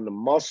hold on to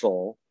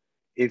muscle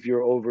if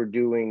you're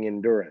overdoing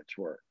endurance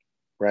work,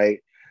 right?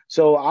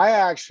 So I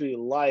actually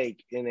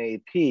like in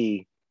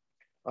AP,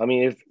 I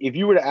mean, if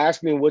you were to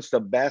ask me what's the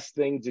best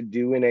thing to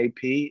do in AP,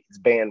 it's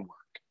band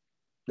work.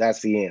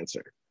 That's the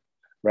answer,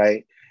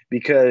 right?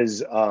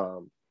 Because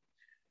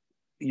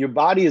your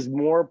body is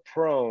more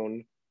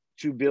prone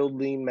to build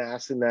lean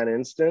mass in that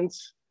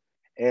instance.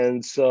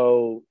 And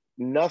so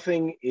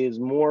nothing is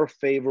more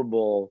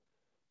favorable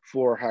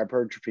for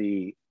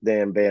hypertrophy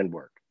than band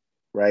work,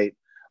 right?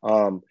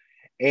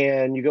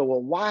 And you go,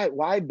 well,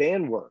 why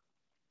band work?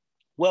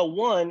 Well,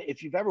 one,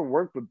 if you've ever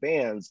worked with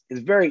bands,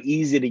 it's very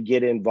easy to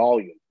get in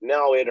volume.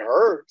 Now it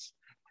hurts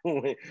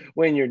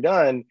when you're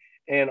done,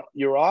 and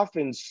you're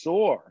often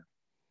sore,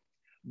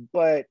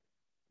 but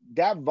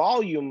that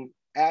volume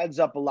adds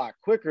up a lot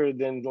quicker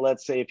than,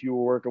 let's say, if you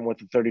were working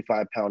with a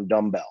 35-pound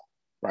dumbbell,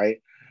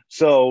 right?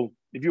 So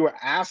if you were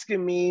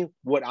asking me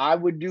what I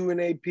would do in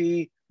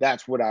AP,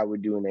 that's what I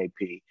would do in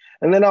AP.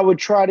 And then I would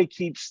try to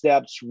keep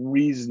steps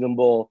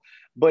reasonable.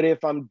 But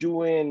if I'm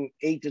doing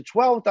 8 to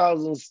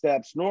 12,000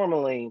 steps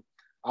normally,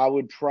 I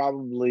would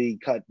probably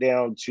cut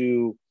down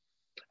to,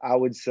 I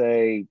would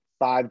say,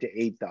 5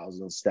 to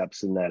 8,000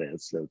 steps in that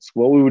instance.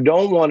 What we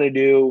don't want to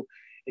do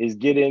is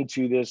get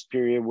into this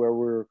period where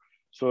we're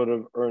sort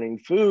of earning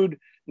food.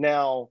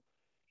 Now,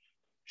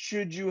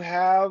 should you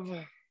have,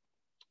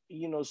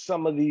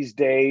 some of these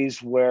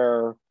days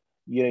where,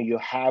 you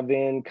have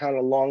in kind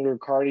of longer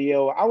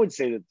cardio, I would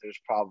say that there's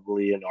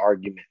probably an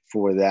argument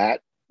for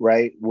that,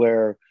 right?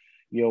 Where,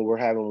 we're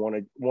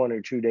having one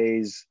or 2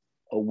 days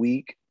a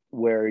week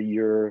where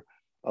you're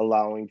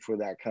allowing for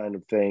that kind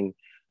of thing.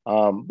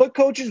 But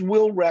coaches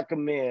will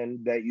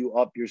recommend that you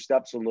up your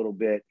steps a little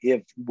bit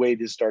if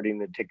weight is starting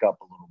to tick up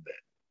a little bit,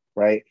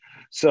 right?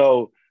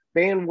 So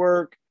band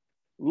work,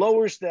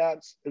 lower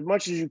steps as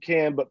much as you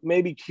can, but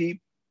maybe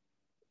keep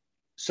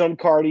some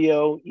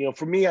cardio.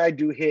 For me, I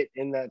do hit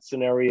in that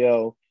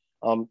scenario.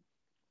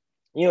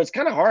 It's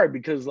kind of hard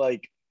because,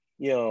 like,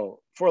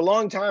 for a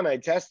long time I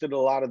tested a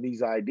lot of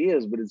these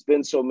ideas, but it's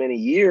been so many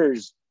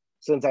years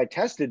since I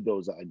tested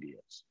those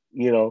ideas.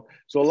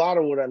 So a lot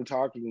of what I'm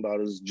talking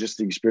about is just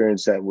the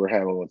experience that we're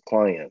having with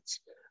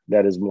clients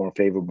that is more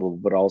favorable,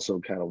 but also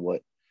kind of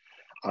what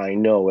I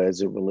know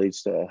as it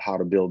relates to how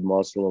to build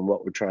muscle and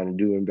what we're trying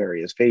to do in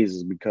various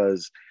phases.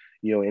 Because,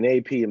 in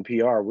AP and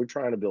PR, we're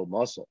trying to build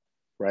muscle,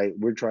 right?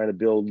 We're trying to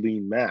build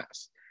lean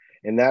mass.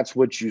 And that's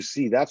what you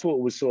see. That's what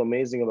was so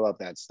amazing about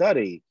that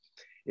study,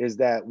 is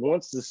that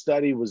once the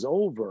study was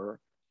over,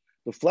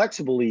 the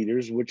flexible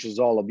eaters, which is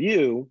all of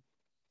you,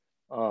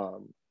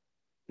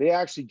 they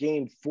actually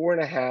gained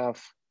 4.5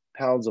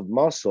 pounds of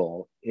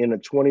muscle in a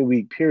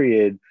 20-week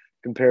period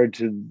compared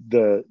to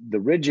the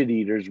rigid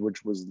eaters,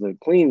 which was the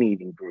clean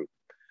eating group,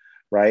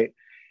 right?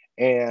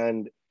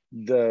 And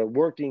the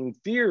working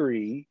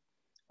theory,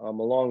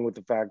 along with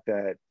the fact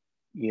that,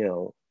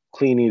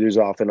 clean eaters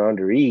often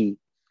undereat,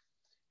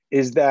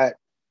 is that,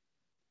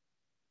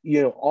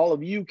 all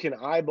of you can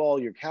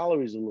eyeball your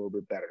calories a little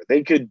bit better.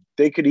 They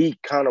could eat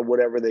kind of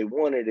whatever they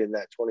wanted in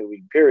that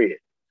 20-week period,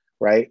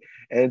 right?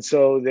 And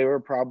so they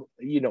were probably,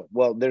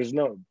 well, there's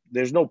no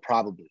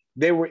probably.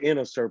 They were in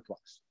a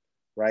surplus,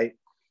 right?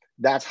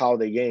 That's how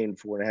they gained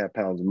 4.5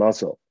 pounds of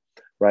muscle,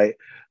 right?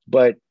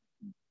 But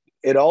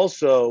it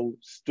also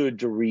stood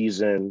to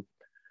reason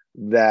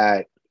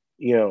that,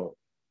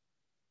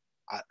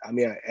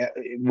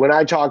 when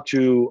I talk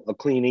to a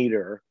clean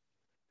eater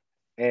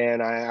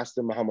and I ask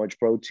them how much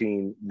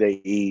protein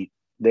they eat,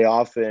 they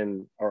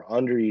often are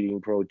under eating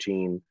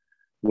protein,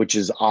 which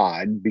is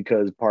odd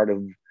because part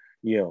of,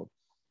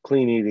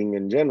 clean eating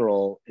in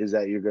general is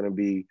that you're going to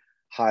be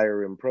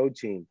higher in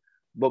protein.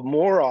 But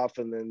more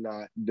often than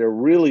not, they're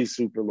really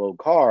super low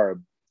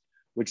carb,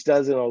 which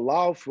doesn't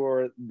allow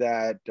for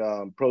that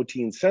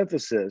protein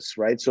synthesis,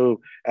 right?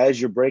 So as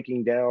you're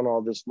breaking down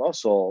all this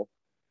muscle,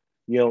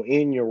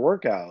 in your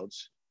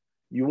workouts,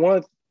 you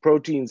want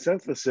protein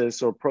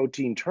synthesis or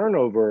protein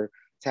turnover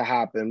to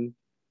happen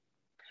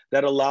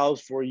that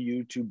allows for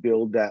you to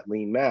build that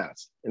lean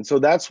mass. And so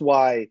that's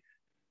why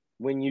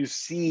when you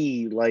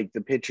see like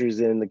the pictures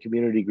in the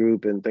community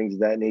group and things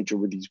of that nature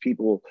with these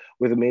people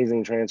with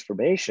amazing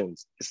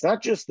transformations, it's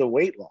not just the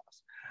weight loss.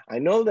 I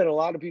know that a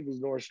lot of people's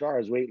North Star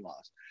is weight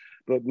loss,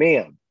 but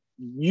man,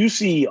 you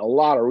see a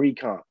lot of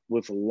recomp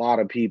with a lot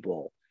of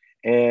people.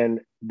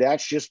 And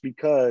that's just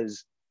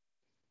because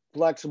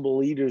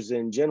flexible eaters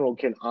in general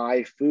can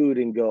eye food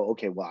and go,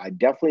 okay, well, I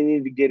definitely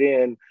need to get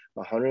in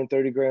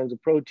 130 grams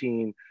of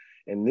protein,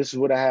 and this is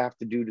what I have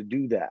to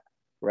do that,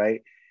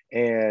 right?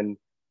 And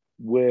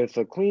with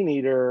a clean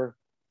eater,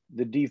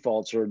 the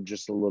defaults are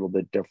just a little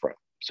bit different.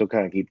 So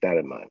kind of keep that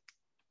in mind.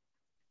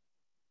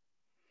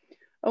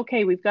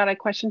 Okay, we've got a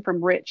question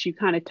from Rich. You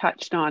kind of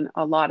touched on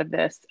a lot of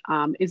this.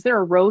 Is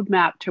there a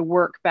roadmap to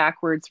work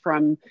backwards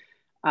from,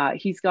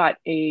 he's got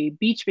a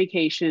beach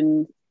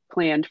vacation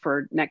planned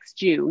for next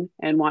June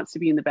and wants to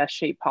be in the best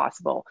shape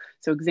possible.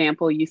 So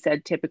example, you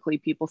said typically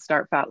people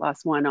start Fat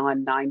Loss 1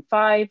 on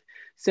 9/5.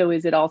 So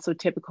is it also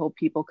typical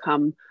people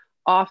come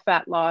off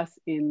fat loss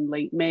in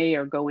late May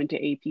or go into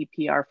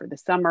APPR for the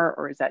summer,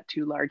 or is that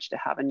too large to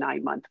have a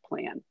 9-month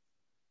plan?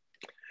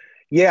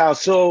 Yeah,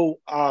 so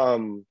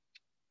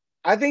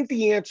I think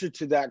the answer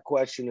to that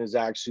question is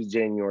actually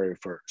January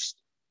 1st,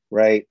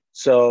 right?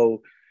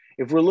 So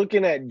if we're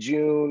looking at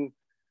June,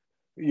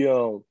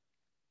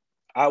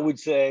 I would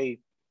say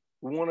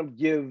we want to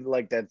give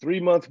like that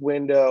 3-month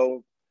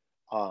window,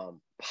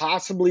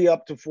 possibly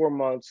up to 4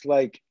 months.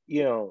 Like,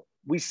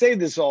 we say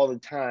this all the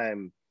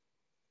time,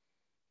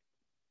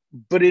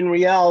 but in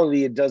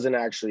reality, it doesn't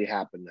actually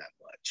happen that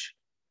much.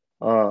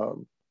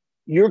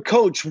 Your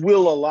coach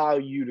will allow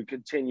you to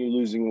continue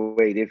losing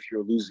weight if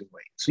you're losing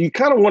weight. So you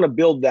kind of want to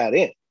build that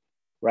in,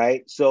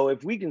 right? So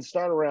if we can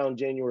start around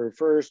January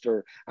 1st,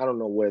 or I don't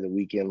know where the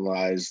weekend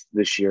lies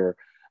this year,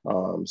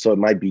 so it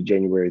might be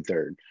January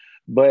 3rd.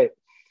 But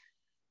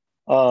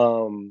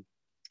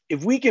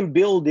if we can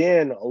build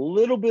in a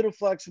little bit of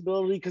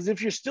flexibility, because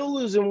if you're still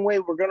losing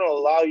weight, we're going to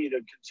allow you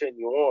to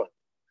continue on.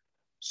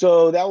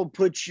 So that will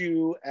put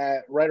you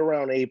at right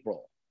around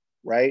April,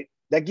 right?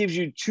 That gives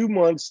you 2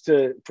 months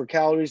for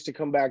calories to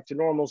come back to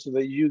normal so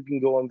that you can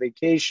go on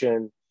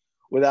vacation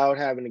without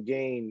having to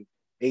gain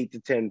 8 to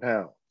 10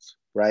 pounds,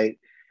 right?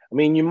 I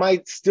mean, you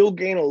might still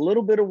gain a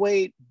little bit of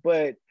weight,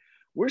 but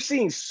we're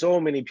seeing so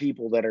many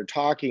people that are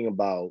talking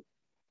about,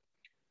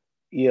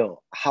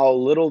 how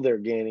little they're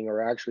gaining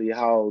or actually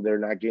how they're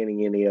not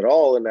gaining any at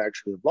all and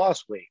actually have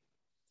lost weight.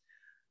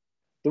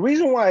 The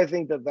reason why I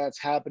think that that's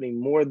happening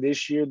more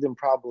this year than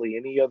probably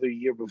any other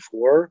year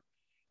before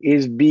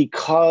is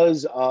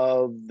because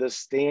of the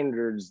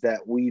standards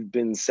that we've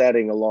been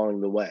setting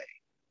along the way,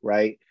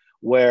 right?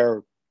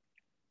 Where,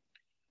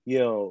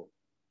 you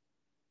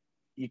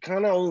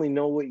kind of only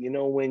know what you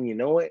know when you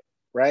know it,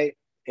 right?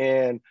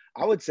 And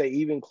I would say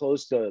even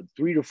close to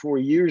 3 to 4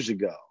 years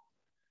ago,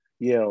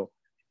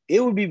 it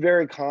would be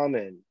very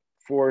common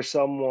for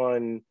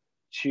someone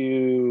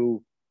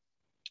to,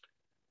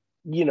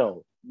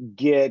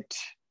 get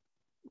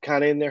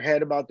kind of in their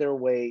head about their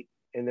weight,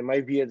 and they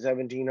might be at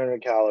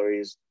 1,700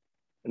 calories,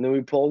 and then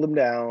we pull them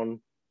down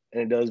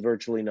and it does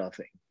virtually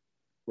nothing,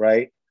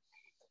 right?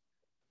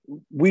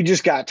 We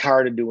just got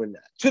tired of doing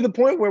that to the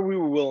point where we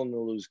were willing to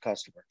lose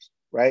customers,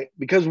 right?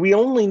 Because we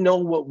only know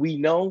what we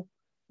know,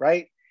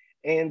 right?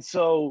 And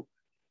so,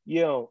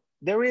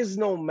 there is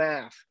no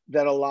math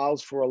that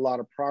allows for a lot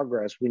of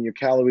progress when your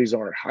calories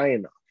aren't high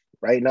enough,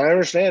 right? And I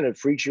understand it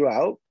freaks you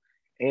out.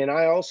 And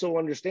I also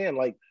understand,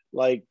 like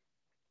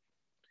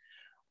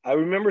I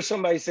remember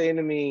somebody saying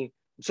to me,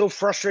 I'm so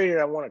frustrated,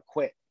 I want to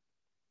quit.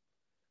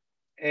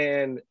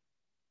 And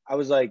I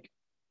was like,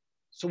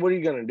 so what are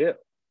you going to do?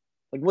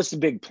 Like, what's the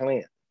big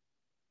plan?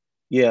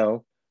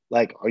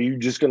 Like, are you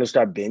just going to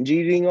start binge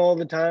eating all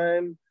the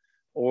time?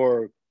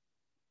 Or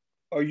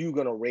are you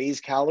going to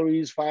raise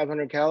calories,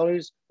 500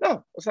 calories?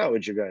 No, that's not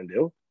what you're going to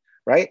do,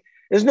 right?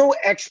 There's no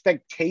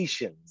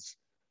expectations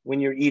when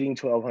you're eating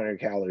 1,200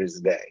 calories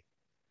a day,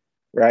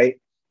 right?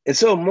 And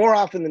so more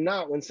often than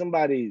not, when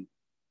somebody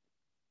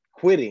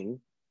quitting,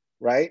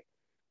 right,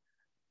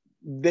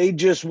 they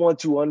just want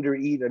to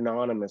undereat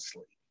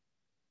anonymously.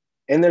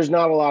 And there's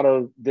not a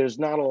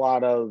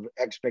lot of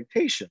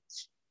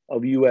expectations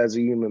of you as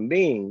a human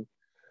being,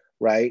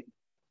 right,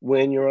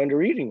 when you're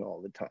undereating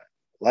all the time.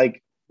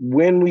 Like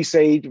when we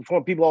say,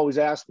 people always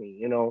ask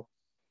me,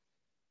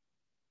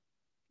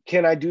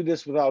 can I do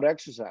this without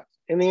exercise?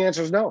 And the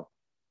answer is no,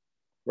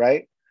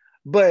 right?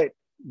 But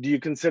do you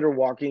consider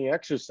walking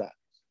exercise?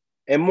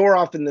 And more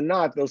often than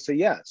not, they'll say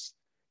yes.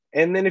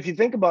 And then if you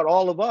think about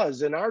all of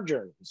us in our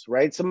journeys,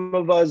 right? Some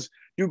of us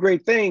do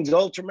great things,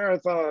 ultra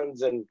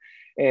marathons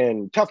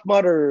and Tough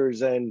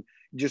Mudders and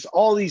just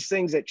all these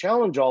things that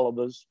challenge all of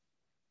us,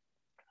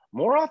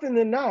 more often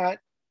than not,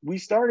 we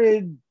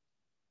started,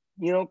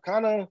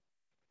 kind of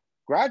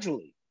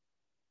gradually.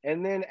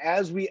 And then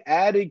as we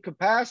added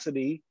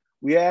capacity,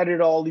 we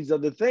added all these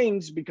other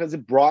things because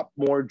it brought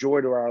more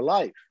joy to our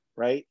life,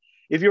 right?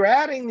 If you're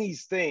adding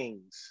these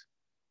things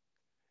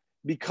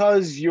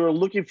because you're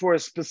looking for a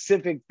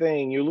specific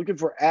thing, you're looking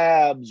for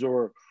abs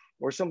or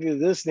something of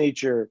this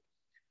nature,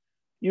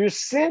 you're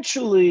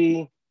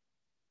essentially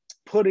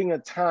putting a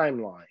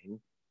timeline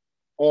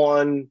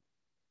on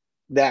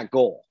that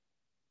goal,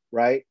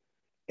 right?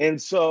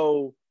 And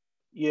so,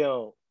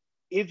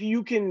 if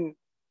you can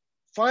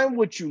find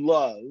what you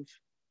love,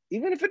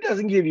 even if it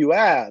doesn't give you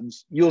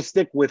abs, you'll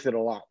stick with it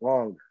a lot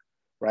longer,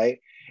 right?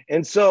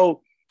 And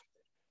so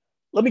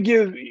let me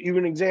give you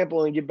an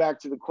example and get back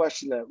to the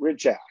question that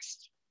Rich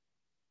asked.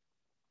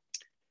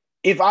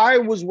 If I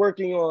was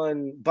working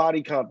on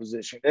body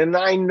composition and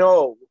I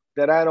know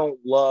that I don't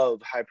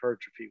love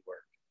hypertrophy work,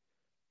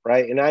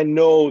 right? And I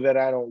know that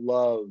I don't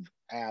love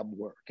ab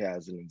work,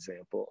 as an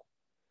example,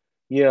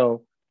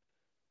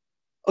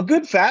 a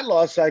good fat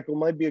loss cycle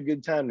might be a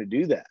good time to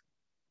do that,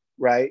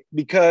 right?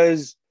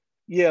 Because,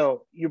 you're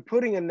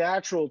putting a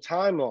natural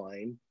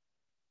timeline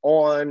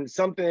on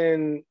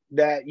something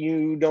that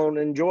you don't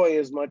enjoy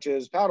as much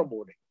as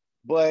paddleboarding.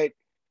 But,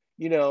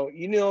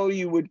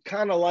 you would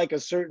kind of like a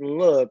certain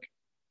look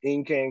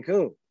in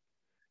Cancun,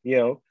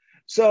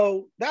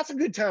 so that's a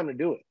good time to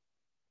do it,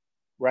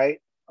 right?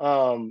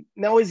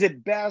 Now, is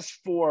it best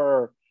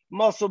for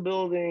muscle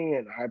building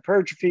and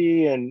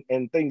hypertrophy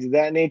and things of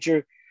that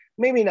nature?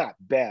 Maybe not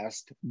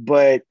best,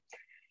 but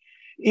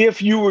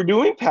if you were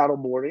doing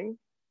paddleboarding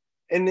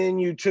and then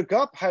you took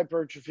up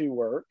hypertrophy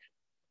work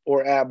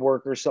or ab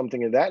work or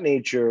something of that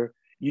nature,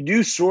 you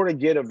do sort of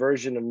get a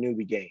version of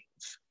newbie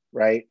gains,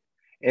 right?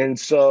 And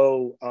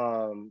so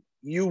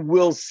you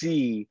will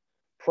see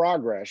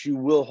progress. You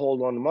will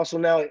hold on to muscle.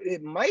 Now,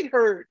 it might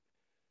hurt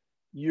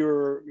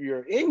your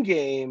end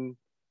game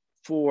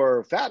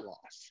for fat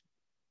loss,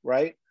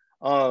 right?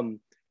 I'm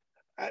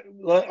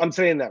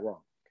saying that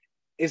wrong.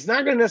 It's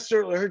not going to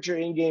necessarily hurt your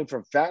end game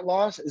for fat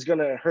loss. It's going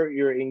to hurt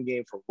your end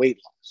game for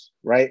weight loss,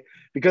 right?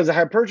 Because the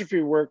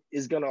hypertrophy work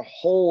is going to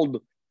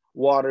hold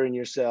water in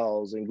your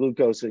cells and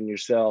glucose in your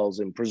cells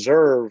and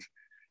preserve,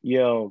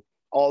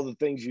 all the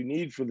things you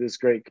need for this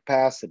great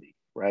capacity,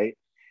 right?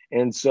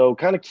 And so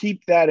kind of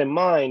keep that in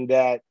mind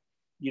that,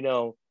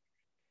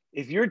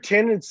 if your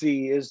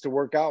tendency is to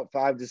work out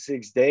 5 to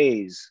 6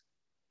 days,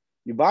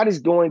 your body's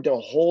going to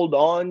hold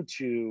on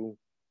to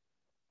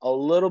a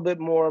little bit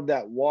more of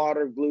that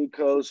water,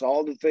 glucose,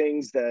 all the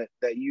things that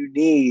you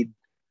need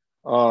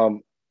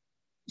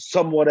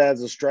somewhat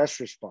as a stress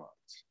response,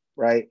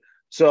 right?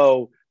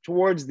 So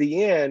towards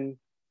the end,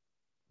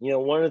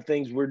 one of the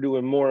things we're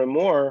doing more and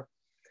more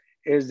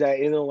is that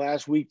in the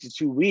last week to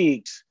 2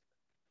 weeks,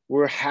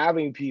 we're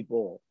having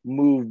people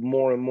move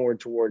more and more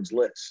towards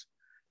lists.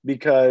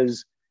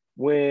 Because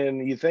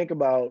when you think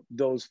about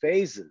those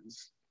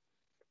phases,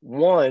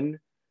 one,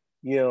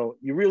 you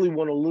really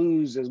want to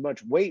lose as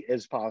much weight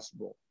as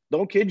possible.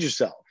 Don't kid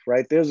yourself,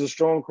 right? There's a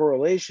strong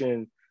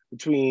correlation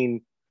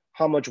between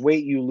how much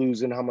weight you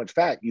lose and how much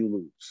fat you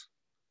lose,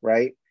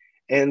 right?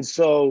 And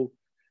so,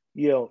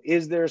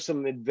 is there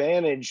some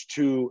advantage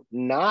to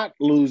not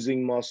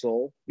losing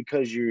muscle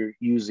because you're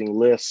using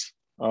lifts?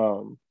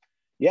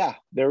 Yeah,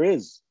 there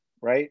is,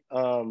 right?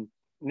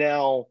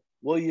 Now,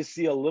 will you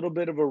see a little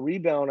bit of a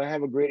rebound? I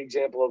have a great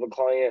example of a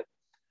client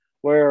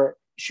where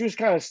she was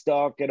kind of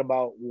stuck at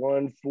about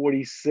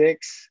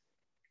 146.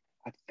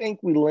 I think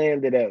we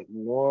landed at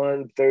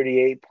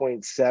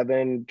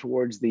 138.7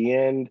 towards the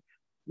end,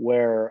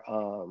 where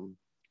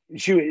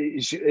she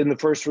in the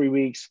first 3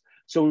 weeks.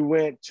 So we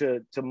went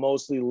to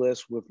mostly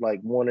lifts with like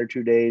 1 or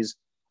 2 days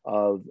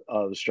of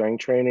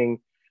strength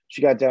training.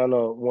 She got down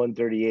to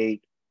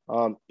 138.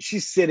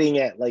 She's sitting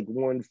at like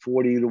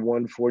 140 to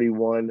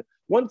 141.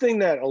 One thing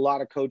that a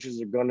lot of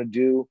coaches are going to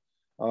do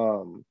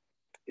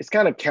is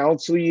kind of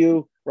counsel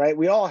you, right?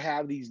 We all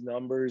have these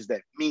numbers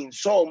that mean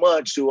so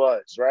much to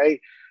us, right?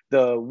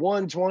 The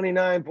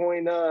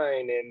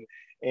 129.9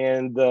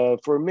 and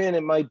for men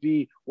it might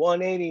be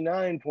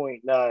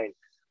 189.9.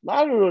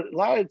 A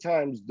lot of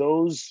times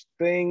those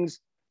things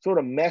sort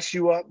of mess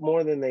you up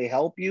more than they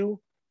help you,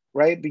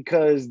 right?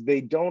 Because they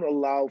don't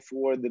allow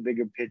for the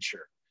bigger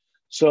picture.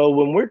 So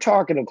when we're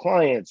talking to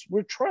clients,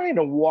 we're trying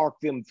to walk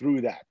them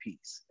through that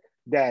piece,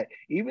 that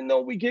even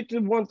though we get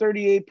to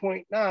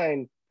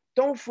 138.9,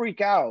 don't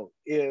freak out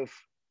if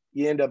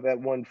you end up at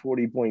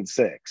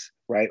 140.6,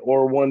 right?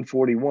 Or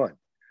 141,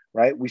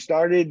 right? We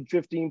started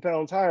 15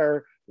 pounds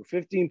higher, we're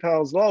 15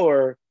 pounds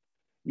lower.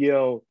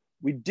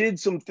 We did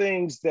some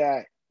things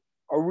that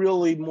are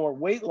really more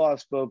weight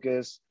loss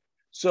focused.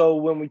 So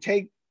when we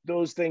take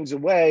those things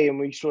away and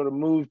we sort of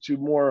move to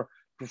more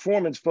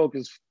performance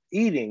focused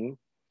eating,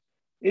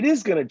 it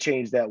is going to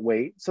change that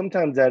weight.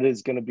 Sometimes that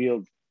is going to be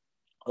a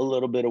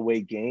little bit of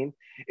weight gain,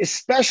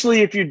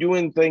 especially if you're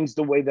doing things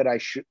the way that I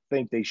should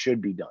think they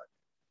should be done,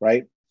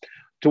 right?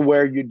 to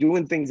where you're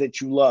doing things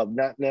that you love,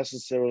 not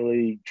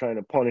necessarily trying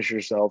to punish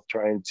yourself,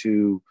 trying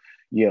to,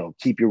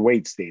 keep your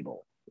weight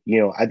stable.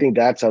 I think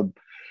that's a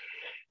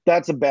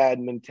bad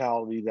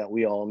mentality that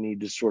we all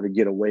need to sort of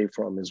get away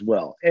from as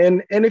well.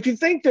 And if you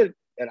think that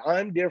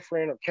I'm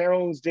different, or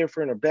Carolyn's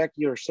different, or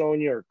Becky, or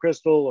Sonia, or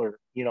Crystal, or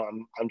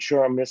I'm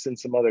sure I'm missing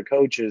some other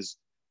coaches.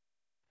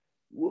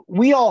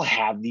 We all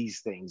have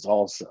these things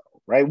also,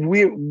 right?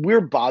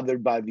 We're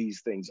bothered by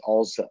these things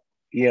also,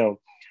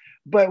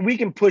 but we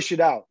can push it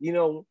out.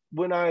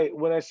 When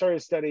I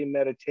started studying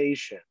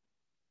meditation,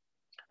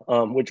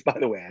 which by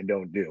the way I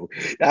don't do,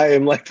 I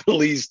am like the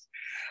least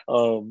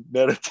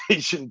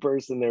meditation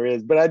person there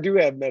is, but I do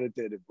have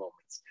meditative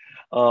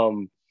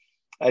moments.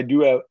 I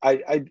do have,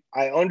 I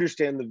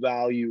understand the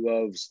value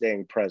of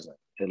staying present,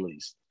 at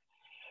least.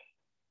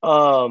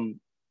 But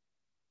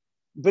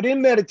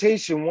in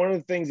meditation, one of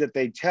the things that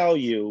they tell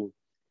you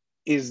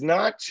is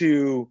not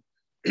to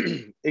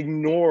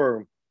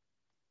ignore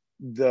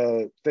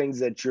the things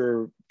that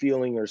you're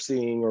feeling or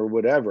seeing or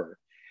whatever.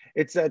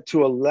 It's that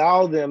to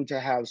allow them to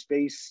have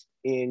space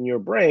in your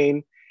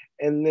brain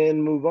and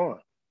then move on,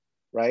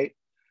 right?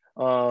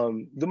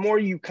 The more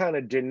you kind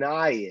of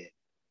deny it,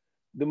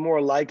 the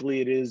more likely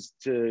it is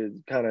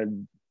to kind of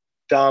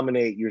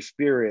dominate your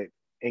spirit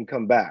and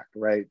come back,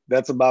 right?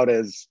 That's about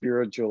as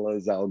spiritual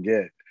as I'll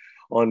get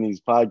on these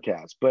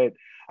podcasts. But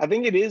I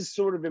think it is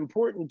sort of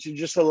important to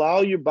just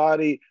allow your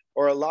body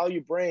or allow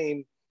your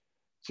brain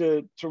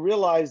to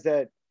realize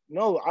that,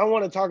 no, I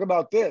want to talk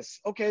about this.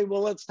 Okay,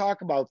 well, let's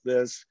talk about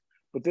this,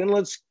 but then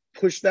let's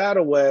push that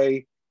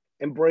away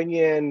and bring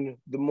in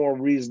the more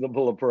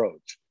reasonable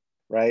approach,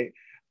 right?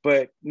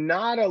 But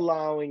not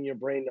allowing your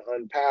brain to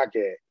unpack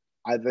it,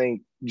 I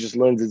think, just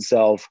lends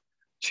itself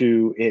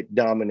to it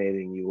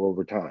dominating you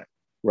over time,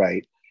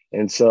 right?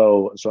 And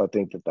so I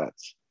think that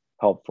that's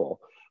helpful,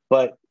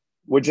 but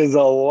which is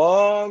a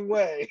long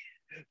way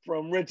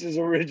from Rich's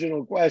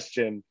original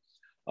question.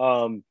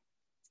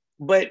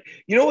 But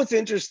what's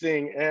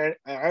interesting, and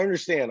I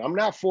understand, I'm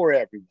not for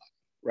everybody,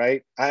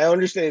 right? I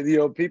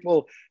understand,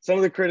 people, some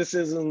of the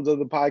criticisms of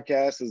the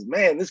podcast is,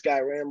 man, this guy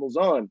rambles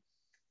on.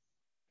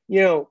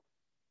 You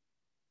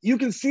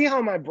can see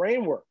how my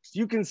brain works.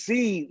 You can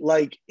see,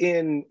 like,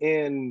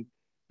 in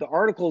the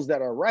articles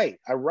that I write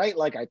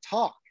like I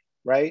talk,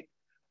 right?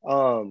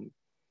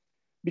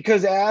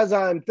 Because as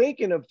I'm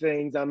thinking of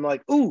things, I'm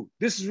like, ooh,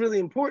 this is really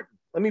important.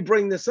 Let me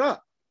bring this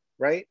up,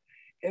 right?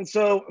 And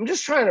so I'm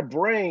just trying to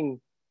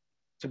bring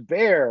to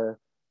bear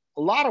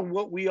a lot of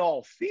what we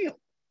all feel,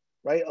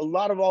 right? A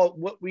lot of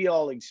what we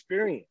all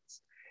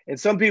experience. And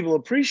some people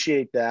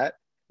appreciate that.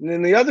 And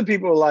then the other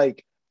people are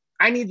like,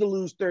 I need to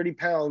lose 30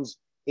 pounds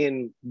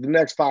in the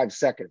next 5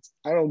 seconds.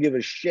 I don't give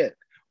a shit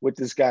what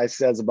this guy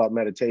says about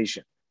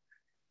meditation.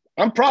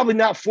 I'm probably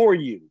not for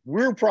you.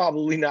 We're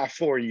probably not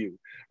for you,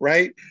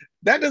 right?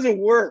 That doesn't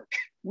work.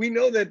 We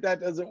know that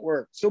doesn't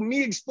work. So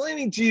me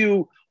explaining to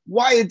you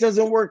why it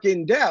doesn't work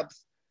in depth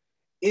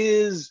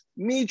is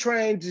me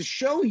trying to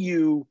show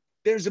you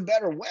there's a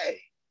better way,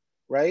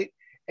 right?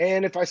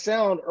 And if I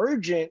sound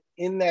urgent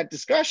in that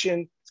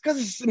discussion, it's because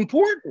it's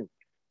important.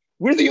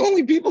 We're the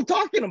only people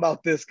talking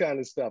about this kind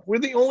of stuff. We're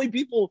the only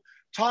people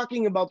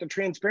talking about the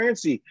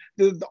transparency.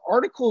 The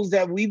articles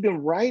that we've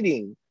been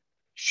writing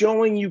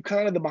showing you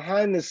kind of the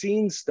behind the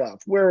scenes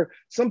stuff where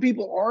some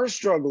people are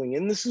struggling,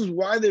 and this is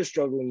why they're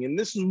struggling, and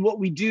this is what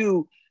we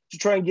do to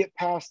try and get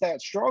past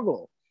that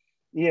struggle.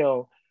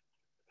 If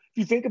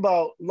you think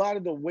about a lot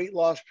of the weight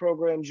loss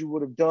programs you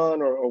would have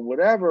done or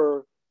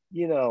whatever,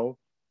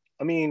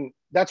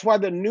 that's why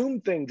the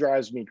Noom thing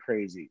drives me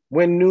crazy.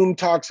 When Noom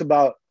talks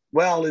about,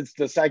 well, it's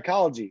the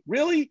psychology.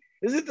 Really?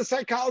 Is it the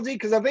psychology?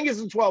 Because I think it's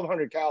the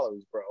 1,200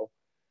 calories, bro.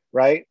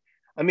 Right?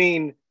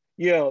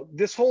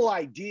 This whole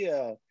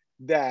idea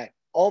that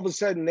all of a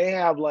sudden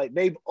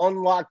they've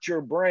unlocked your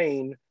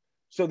brain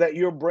so that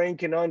your brain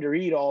can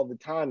undereat all the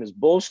time is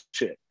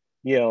bullshit.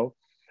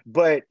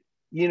 But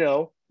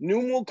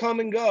Noom will come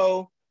and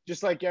go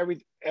just like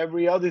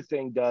every other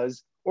thing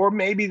does. Or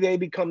maybe they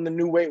become the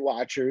new Weight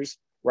Watchers,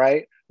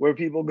 right? Where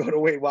people go to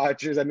Weight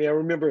Watchers. I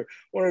remember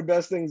one of the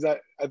best things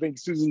that I think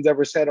Susan's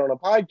ever said on a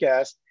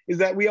podcast is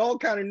that we all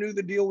kind of knew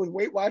the deal with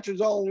Weight Watchers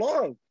all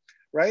along,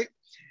 right?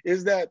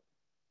 Is that,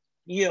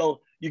 you're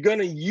going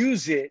to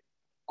use it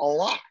a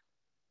lot,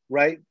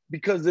 right?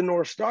 Because the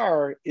North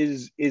Star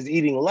is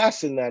eating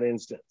less in that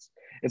instance.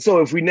 And so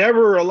if we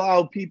never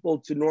allow people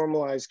to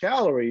normalize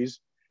calories,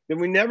 then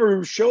we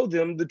never show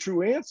them the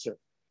true answer.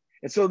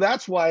 And so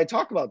that's why I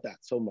talk about that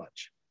so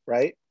much,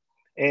 right?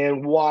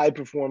 And why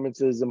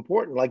performance is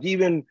important. Like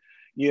even,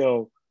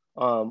 the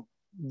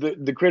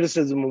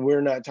criticism of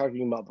we're not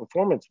talking about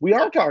performance. We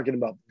are talking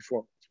about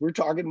performance. We're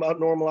talking about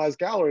normalized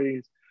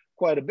calories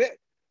quite a bit,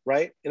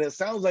 right? And it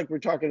sounds like we're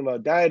talking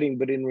about dieting,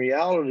 but in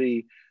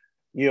reality,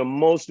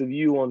 most of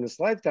you on this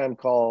lifetime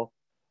call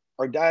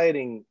are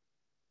dieting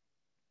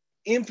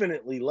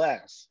infinitely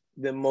less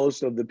than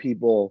most of the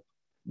people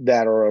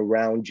that are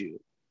around you.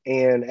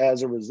 And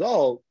as a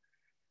result,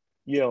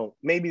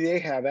 maybe they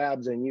have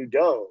abs and you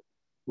don't,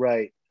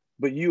 right?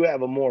 But you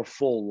have a more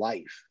full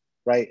life,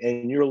 right?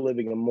 And you're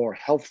living a more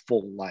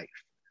healthful life,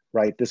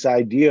 right? This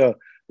idea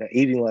that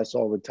eating less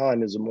all the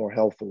time is a more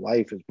healthful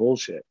life is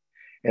bullshit.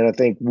 And I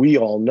think we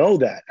all know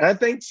that. And I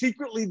think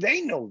secretly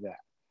they know that,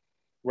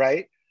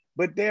 right?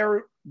 But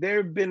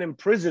they've been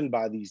imprisoned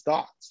by these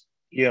thoughts,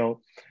 you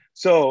know.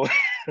 So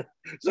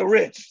so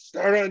Rich,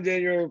 start on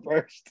January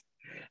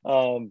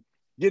 1st.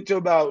 Get to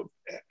about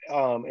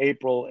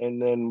April,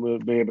 and then we'll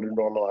be able to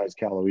normalize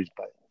calories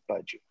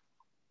by June.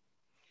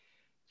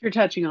 You're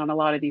touching on a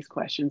lot of these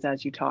questions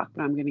as you talk,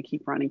 but I'm going to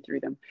keep running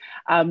through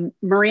them.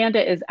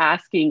 Miranda is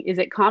asking, is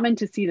it common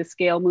to see the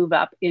scale move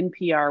up in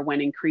PR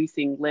when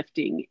increasing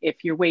lifting?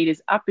 If your weight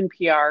is up in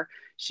PR,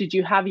 should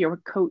you have your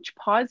coach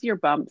pause your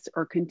bumps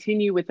or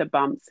continue with the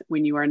bumps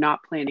when you are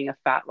not planning a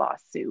fat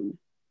loss soon?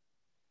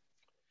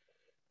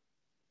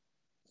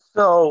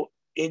 So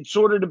it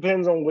sort of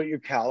depends on what your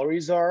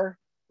calories are,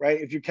 right?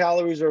 If your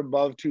calories are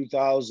above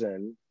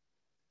 2,000,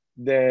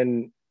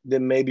 then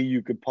maybe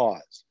you could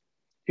pause.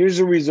 Here's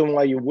the reason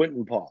why you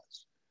wouldn't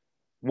pause.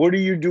 What are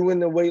you doing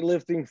the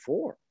weightlifting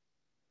for,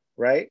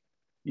 right?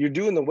 You're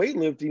doing the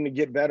weightlifting to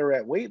get better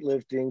at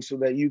weightlifting so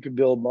that you can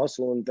build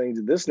muscle and things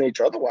of this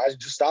nature. Otherwise,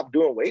 just stop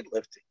doing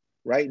weightlifting,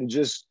 right? And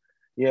just,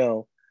 you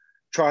know,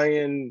 try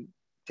and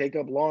take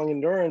up long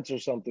endurance or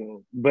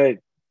something. But,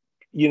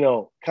 you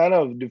know, kind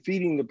of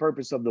defeating the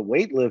purpose of the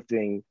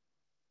weightlifting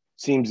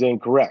seems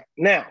incorrect.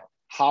 Now,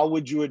 how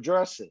would you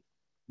address it?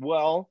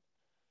 Well,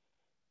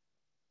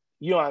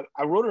 you know,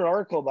 I wrote an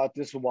article about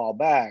this a while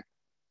back,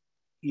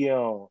 you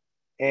know,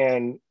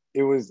 and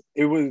it was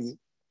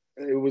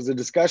a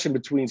discussion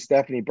between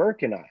Stephanie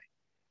Burke and I,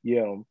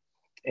 you know,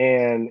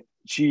 and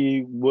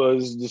she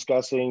was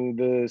discussing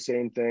the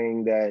same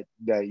thing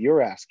that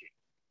you're asking.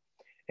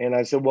 And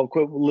I said, well,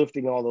 quit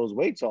lifting all those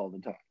weights all the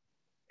time.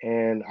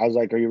 And I was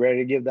like, are you ready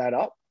to give that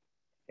up?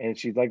 And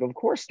she's like, of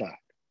course not.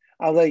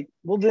 I was like,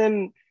 well,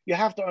 then you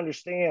have to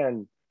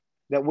understand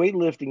that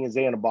weightlifting is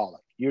anabolic.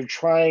 You're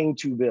trying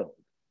to build,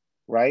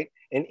 right?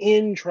 And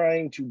in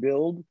trying to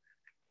build,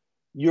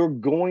 you're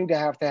going to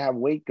have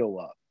weight go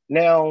up.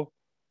 Now,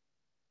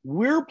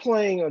 we're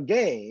playing a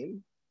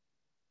game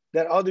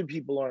that other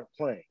people aren't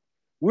playing.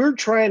 We're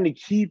trying to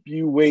keep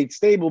you weight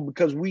stable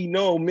because we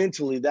know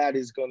mentally that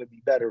is going to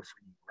be better for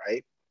you,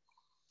 right?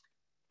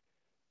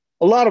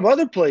 A lot of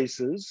other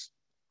places,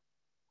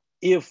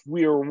 if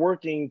we are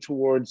working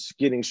towards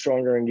getting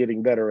stronger and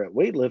getting better at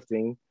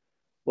weightlifting,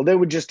 well, they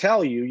would just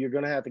tell you you're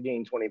going to have to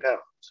gain 20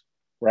 pounds,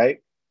 right?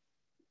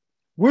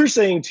 We're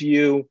saying to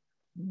you,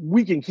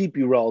 we can keep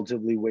you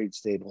relatively weight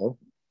stable.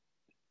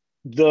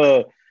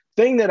 The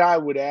thing that I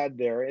would add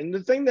there, and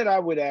the thing that I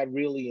would add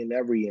really in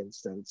every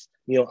instance,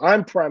 you know,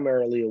 I'm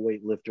primarily a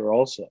weightlifter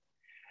also.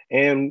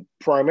 And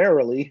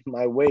primarily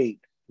my weight,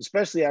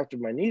 especially after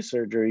my knee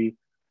surgery,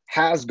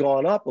 has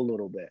gone up a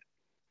little bit.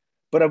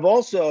 But I've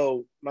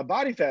also, my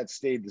body fat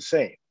stayed the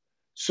same.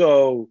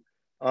 So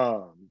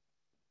now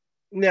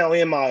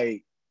am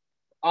I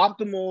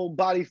optimal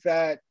body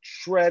fat,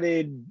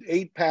 shredded,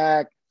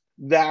 8-pack,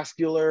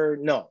 vascular?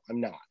 No, I'm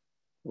not,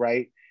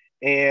 right?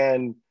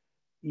 And,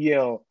 you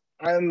know,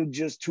 I'm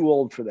just too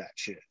old for that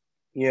shit.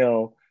 You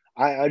know,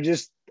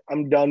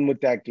 I'm done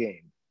with that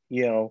game.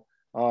 You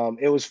know,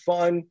 it was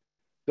fun.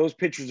 Those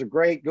pictures are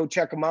great. Go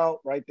check them out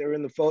right there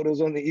in the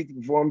photos on the Eat to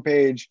Perform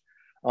page.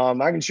 I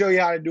can show you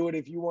how to do it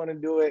if you want to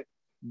do it,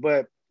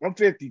 but I'm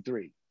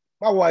 53.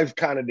 My wife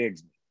kind of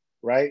digs me,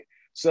 right?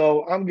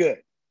 So I'm good.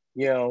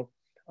 You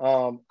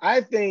know,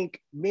 I think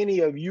many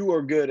of you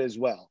are good as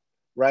well,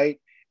 right?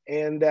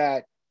 And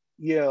that,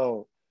 you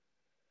know,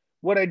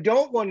 what I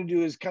don't want to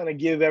do is kind of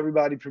give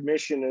everybody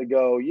permission to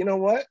go, you know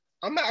what?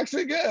 I'm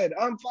actually good.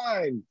 I'm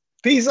fine.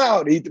 Peace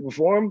out, Eat to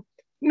Perform.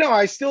 No,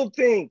 I still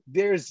think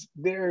there's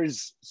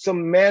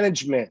some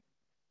management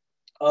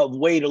of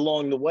weight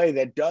along the way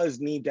that does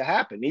need to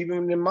happen,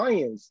 even in my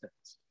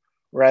instance,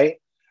 right?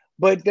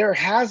 But there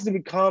has to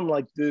become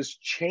like this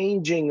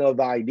changing of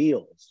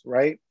ideals,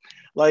 right?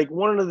 Like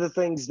one of the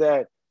things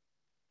that,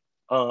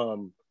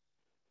 you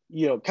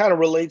know, kind of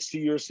relates to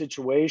your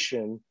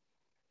situation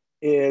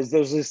is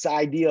there's this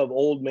idea of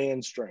old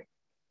man strength,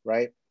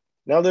 right?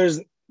 Now there's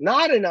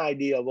not an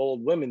idea of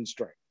old women's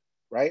strength,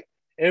 right?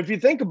 And if you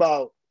think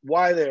about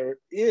why there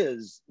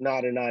is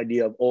not an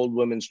idea of old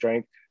women's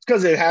strength, it's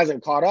because it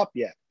hasn't caught up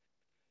yet.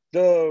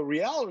 The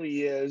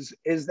reality is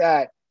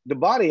that the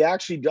body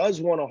actually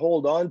does want to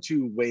hold on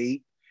to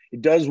weight.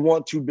 It does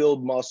want to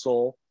build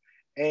muscle.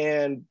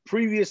 And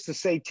previous to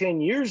say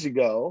 10 years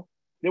ago,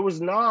 there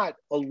was not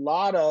a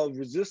lot of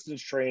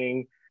resistance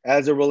training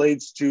as it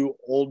relates to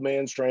old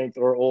man strength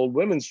or old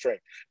women's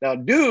strength. Now,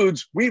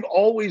 dudes, we've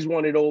always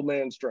wanted old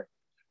man strength,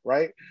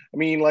 right? I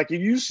mean, like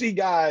if you see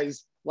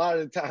guys, a lot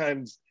of the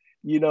times,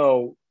 you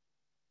know,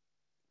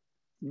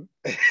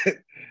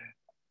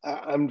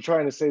 I'm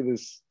trying to say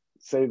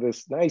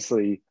this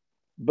nicely,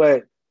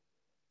 but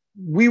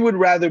we would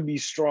rather be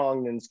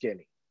strong than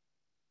skinny,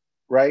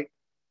 right?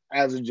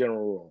 As a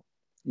general rule,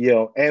 you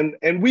know,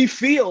 and we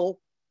feel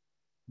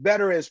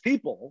better as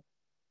people.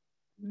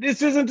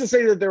 This isn't to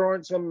say that there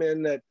aren't some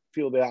men that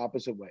feel the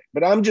opposite way,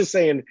 but I'm just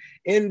saying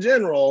in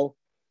general,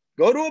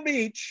 Go to a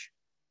beach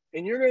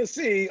and you're going to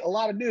see a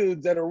lot of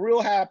dudes that are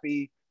real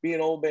happy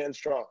being old man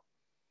strong.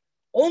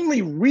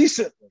 Only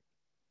recently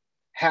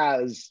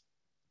has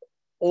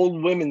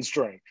old women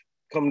strength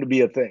come to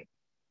be a thing,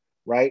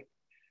 right?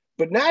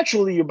 But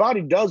naturally, your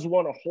body does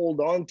want to hold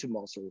on to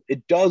muscle.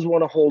 It does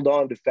want to hold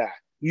on to fat.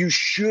 You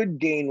should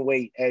gain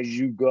weight as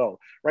you go,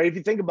 right? If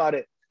you think about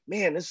it,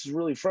 man, this is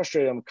really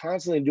frustrating. I'm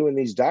constantly doing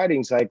these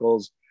dieting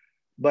cycles,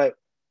 but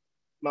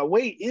my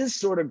weight is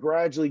sort of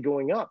gradually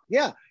going up.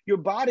 Yeah, your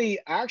body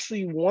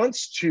actually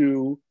wants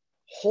to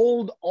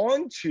hold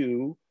on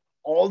to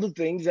all the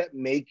things that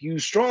make you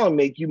strong,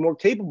 make you more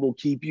capable,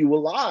 keep you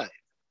alive,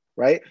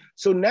 right?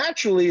 So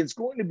naturally, it's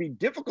going to be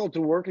difficult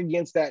to work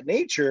against that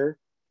nature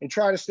and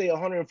try to stay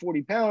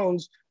 140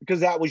 pounds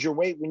because that was your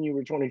weight when you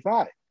were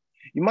 25.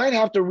 You might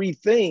have to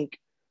rethink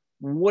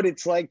what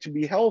it's like to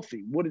be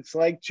healthy, what it's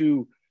like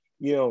to,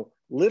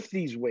 lift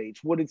these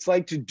weights, what it's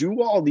like to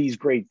do all these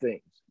great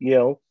things,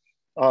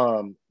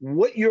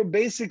 what you're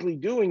basically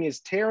doing is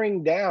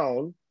tearing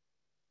down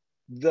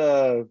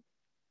the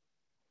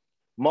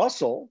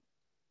muscle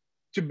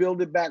to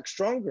build it back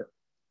stronger.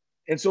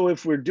 And so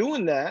if we're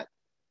doing that,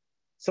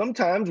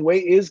 sometimes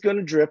weight is going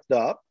to drift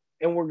up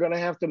and we're going to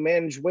have to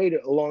manage weight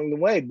along the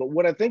way. But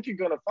what I think you're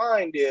going to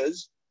find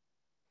is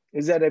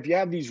that if you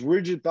have these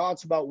rigid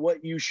thoughts about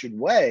what you should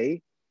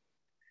weigh,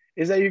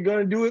 is that you're going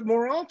to do it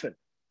more often.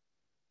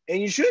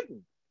 And you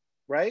shouldn't,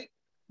 right?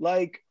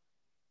 Like,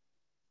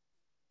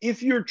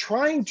 if you're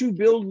trying to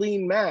build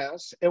lean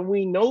mass, and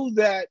we know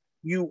that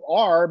you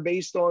are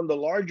based on the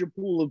larger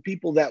pool of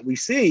people that we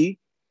see,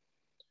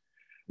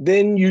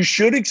 then you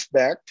should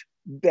expect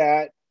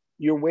that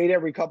your weight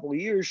every couple of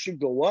years should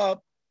go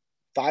up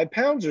 5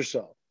 pounds or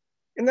so.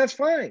 And that's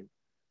fine,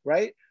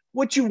 right?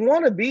 What you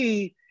want to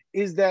be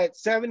is that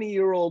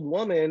 70-year-old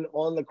woman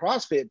on the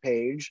CrossFit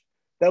page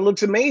that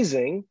looks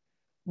amazing,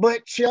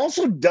 but she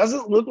also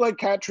doesn't look like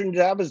Katrin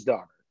Java's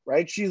daughter,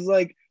 right? She's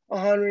like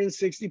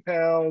 160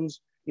 pounds.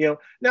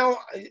 Now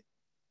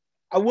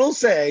I will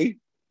say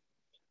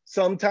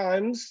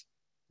sometimes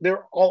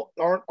there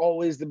aren't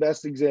always the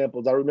best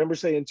examples. I remember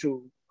saying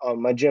to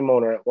my gym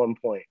owner at one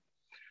point,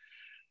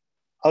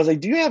 I was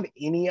like, do you have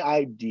any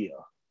idea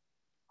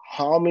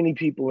how many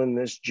people in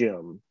this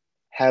gym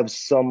have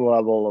some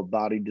level of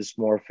body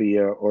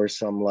dysmorphia or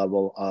some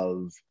level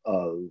of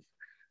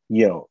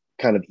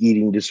kind of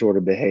eating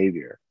disorder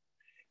behavior?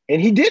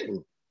 And he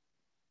didn't.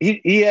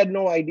 He had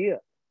no idea,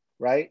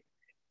 right?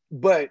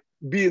 But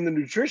being the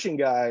nutrition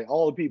guy,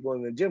 all the people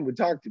in the gym would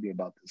talk to me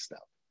about this stuff,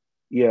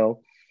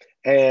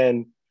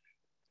 and,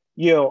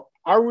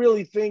 I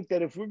really think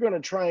that if we're going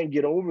to try and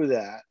get over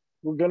that,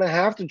 we're going to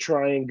have to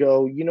try and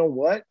go, you know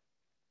what?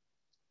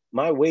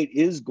 My weight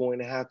is going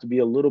to have to be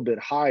a little bit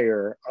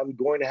higher. I'm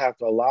going to have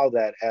to allow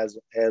that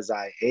as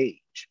I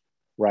age,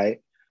 right?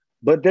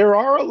 But there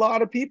are a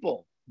lot of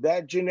people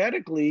that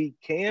genetically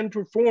can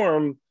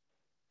perform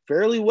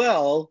fairly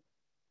well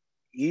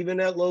even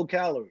at low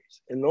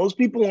calories. And those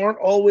people aren't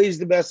always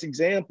the best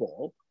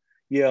example,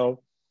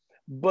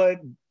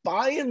 but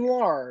by and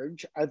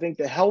large, I think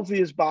the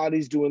healthiest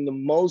bodies doing the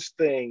most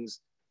things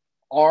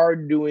are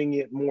doing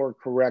it more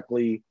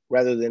correctly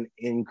rather than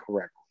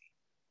incorrectly,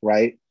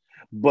 right?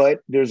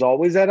 But there's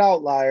always that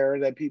outlier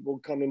that people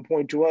come and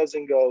point to us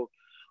and go,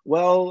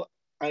 well,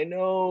 I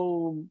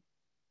know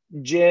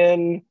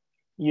Jen,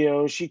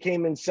 she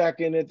came in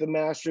second at the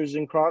Masters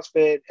in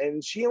CrossFit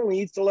and she only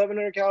eats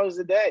 1,100 calories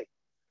a day.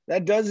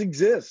 That does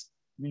exist.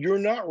 You're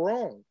not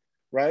wrong,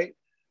 right?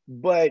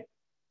 But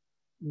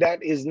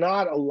that is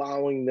not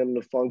allowing them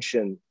to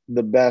function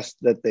the best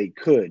that they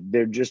could.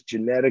 They're just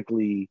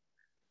genetically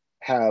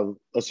have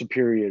a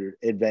superior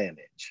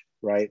advantage,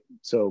 right?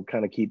 So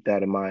kind of keep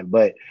that in mind.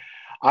 But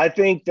I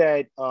think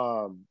that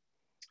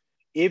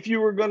if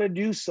you were going to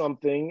do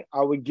something,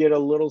 I would get a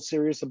little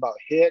serious about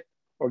HIIT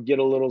or get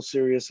a little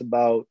serious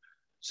about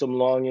some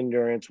long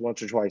endurance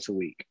once or twice a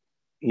week.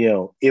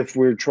 If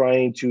we're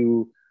trying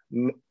to,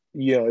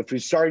 if you're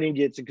starting to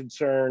get to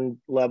concern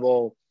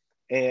level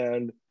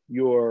and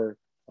your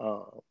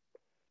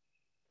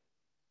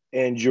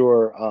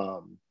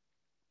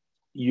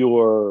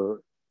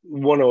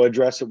want to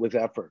address it with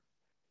effort.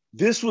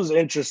 This was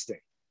interesting.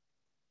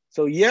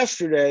 So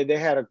yesterday they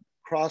had a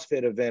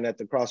CrossFit event at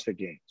the CrossFit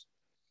Games.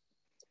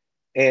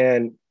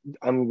 And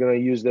I'm going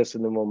to use this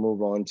and then we'll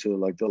move on to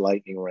like the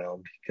lightning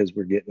round because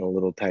we're getting a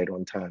little tight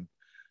on time.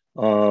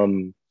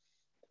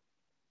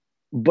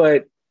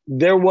 But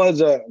there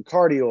was a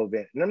cardio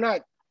event, and I'm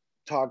not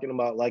talking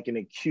about like an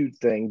acute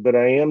thing, but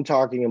I am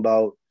talking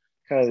about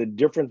kind of the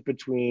difference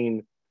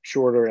between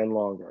shorter and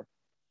longer.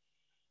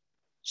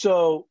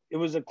 So it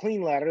was a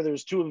clean ladder. There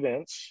was 2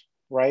 events,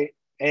 right?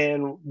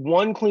 And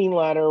one clean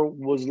ladder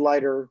was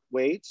lighter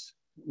weights,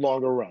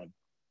 longer run,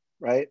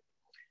 right?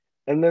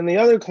 And then the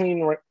other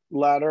clean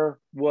ladder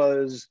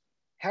was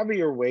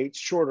heavier weights,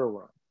 shorter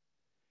run.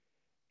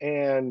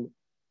 And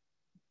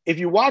if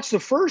you watch the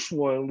first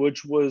one,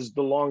 which was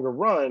the longer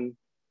run,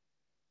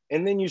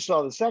 and then you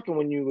saw the second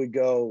one, you would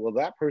go, well,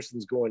 that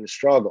person's going to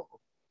struggle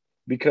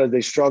because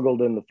they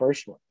struggled in the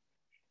first one.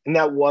 And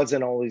that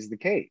wasn't always the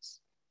case.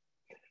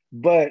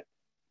 But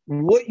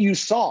what you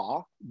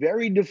saw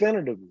very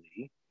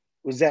definitively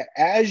was that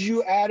as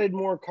you added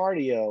more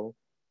cardio,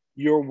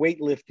 your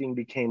weightlifting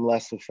became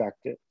less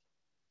effective,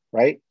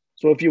 right?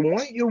 So if you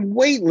want your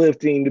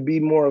weightlifting to be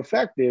more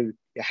effective,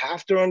 you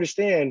have to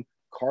understand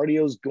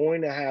cardio is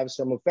going to have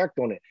some effect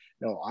on it.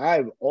 Now,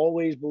 I've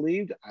always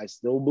believed, I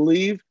still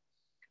believe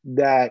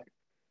that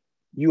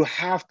you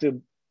have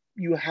to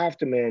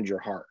manage your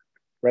heart,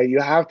 right?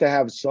 You have to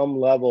have some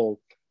level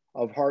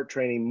of heart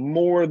training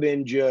more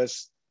than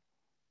just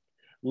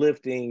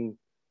lifting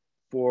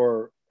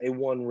for a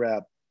one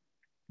rep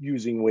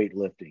using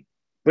weightlifting.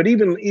 But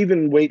even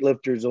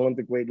weightlifters,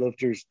 Olympic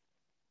weightlifters,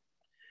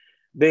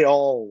 they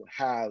all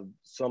have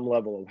some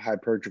level of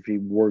hypertrophy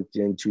worked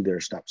into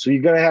their stuff. So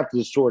you're going to have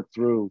to sort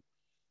through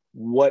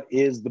what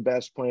is the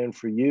best plan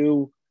for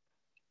you.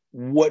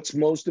 What's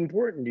most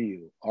important to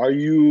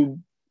you?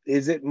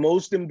 Is it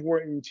most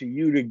important to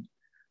you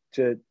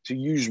to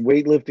use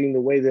weightlifting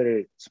the way that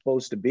it's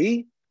supposed to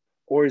be?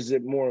 Or is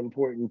it more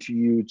important to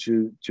you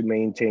to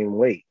maintain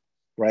weight,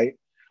 right?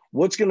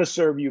 What's going to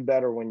serve you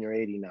better when you're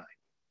 89?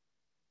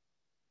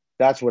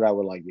 That's what I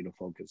would like you to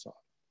focus on,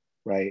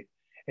 right?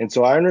 And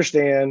so I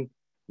understand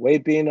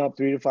weight being up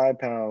 3 to 5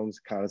 pounds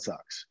kind of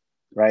sucks,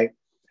 right?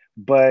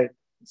 But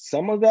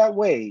some of that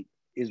weight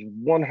is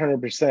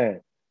 100%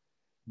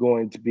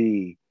 going to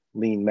be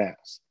lean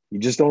mass. You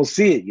just don't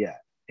see it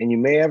yet. And you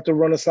may have to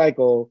run a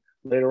cycle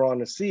later on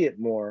to see it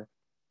more.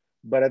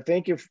 But I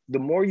think if the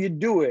more you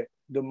do it,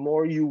 the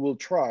more you will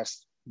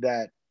trust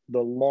that the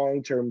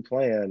long-term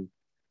plan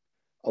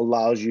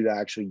allows you to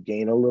actually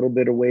gain a little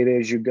bit of weight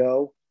as you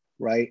go,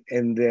 right?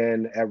 And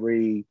then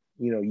every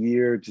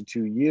year to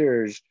 2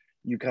 years,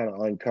 you kind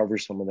of uncover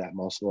some of that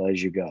muscle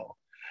as you go.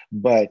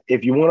 But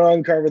if you want to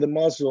uncover the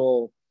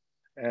muscle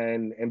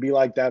and be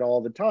like that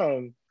all the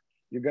time,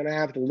 you're going to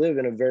have to live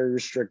in a very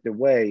restricted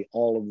way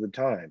all of the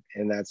time.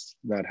 And that's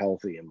not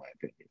healthy, in my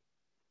opinion.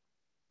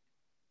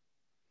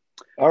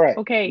 All right.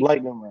 Okay.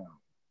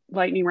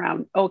 Lightning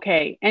round.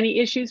 Okay. Any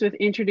issues with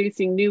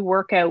introducing new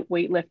workout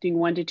weightlifting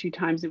 1 to 2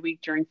 times a week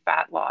during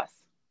fat loss?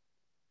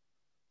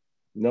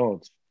 No,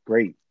 it's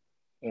great.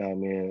 I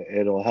mean,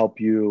 it'll help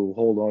you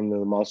hold on to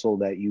the muscle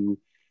that you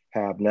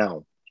have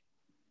now.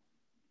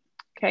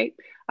 Okay.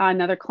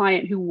 Another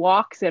client who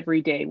walks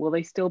every day, will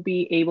they still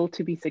be able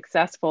to be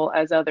successful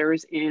as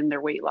others in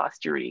their weight loss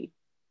journey?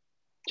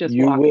 Just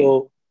you walking.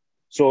 Will.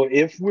 So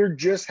if we're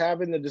just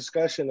having the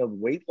discussion of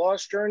weight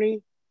loss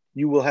journey,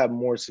 you will have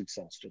more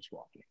success just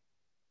walking.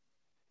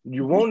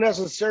 You won't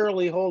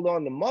necessarily hold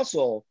on to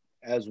muscle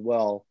as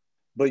well,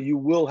 but you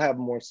will have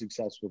more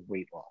success with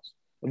weight loss.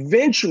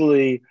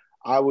 Eventually,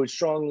 I would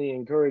strongly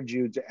encourage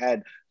you to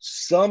add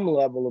some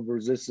level of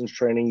resistance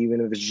training,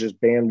 even if it's just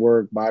band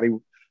work, body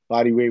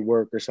weight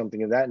work, or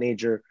something of that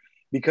nature,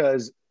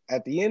 because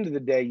at the end of the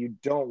day, you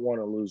don't want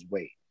to lose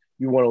weight.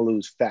 You want to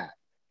lose fat.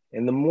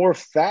 And the more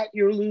fat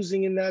you're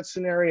losing in that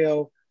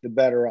scenario, the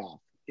better off.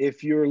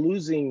 If you're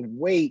losing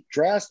weight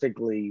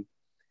drastically,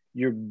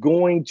 you're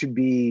going to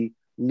be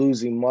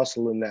losing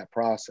muscle in that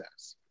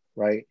process,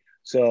 right?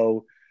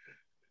 So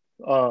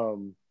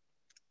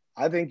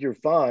I think you're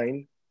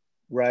fine,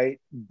 right?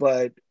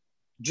 But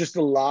just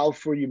allow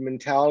for your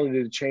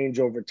mentality to change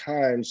over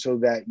time so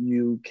that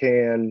you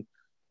can,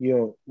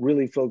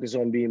 really focus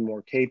on being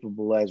more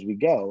capable as we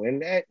go.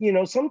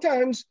 And,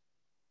 sometimes,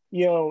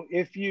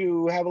 if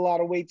you have a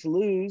lot of weight to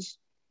lose,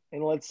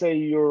 and let's say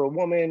you're a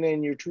woman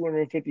and you're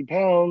 250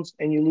 pounds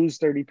and you lose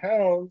 30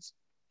 pounds,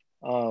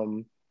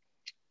 being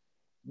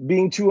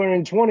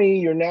 220,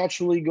 you're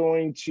naturally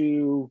going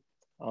to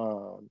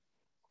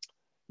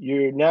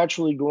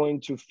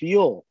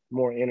feel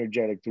more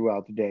energetic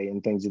throughout the day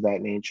and things of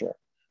that nature.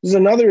 This is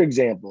another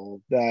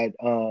example that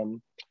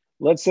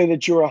let's say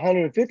that you're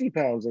 150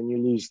 pounds and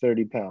you lose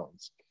 30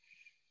 pounds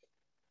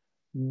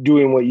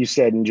doing what you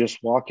said and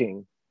just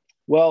walking.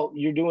 Well,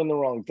 you're doing the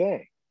wrong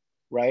thing,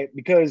 right?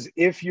 Because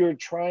if you're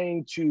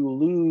trying to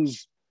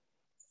lose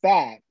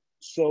fat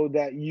so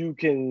that you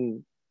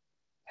can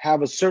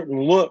have a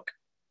certain look,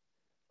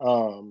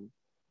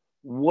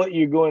 what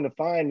you're going to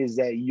find is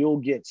that you'll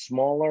get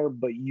smaller,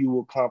 but you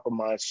will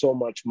compromise so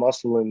much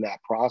muscle in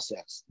that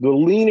process. The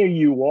leaner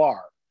you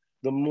are,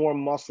 the more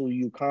muscle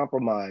you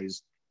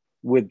compromise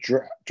with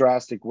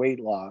drastic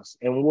weight loss.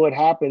 And what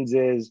happens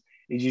is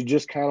you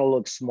just kind of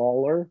look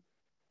smaller,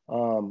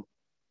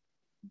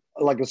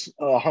 like a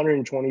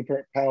 120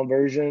 pound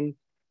version,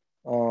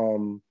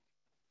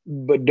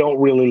 but don't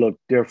really look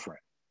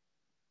different,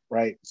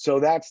 right? So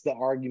that's the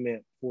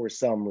argument for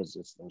some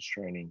resistance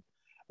training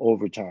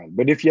over time.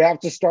 But if you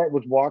have to start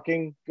with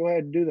walking, go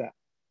ahead and do that.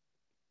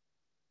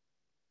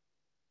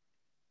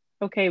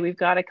 Okay, we've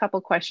got a couple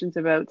questions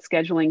about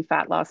scheduling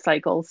fat loss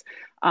cycles.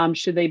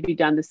 Should they be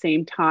done the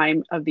same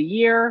time of the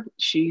year?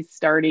 She's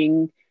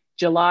starting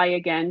July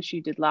again.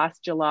 She did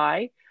last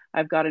July.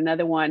 I've got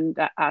another one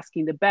that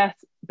asking the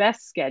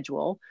best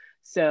schedule.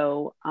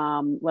 So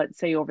let's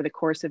say over the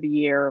course of a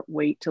year,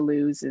 weight to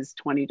lose is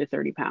 20 to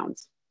 30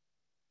 pounds.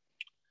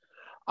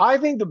 I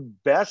think the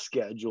best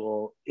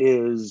schedule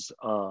is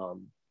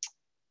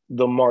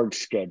the March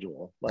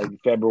schedule, like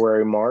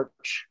February,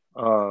 March,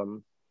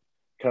 kind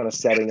of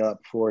setting up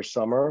for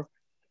summer.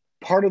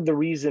 Part of the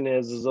reason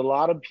is a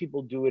lot of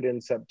people do it in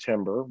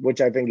September,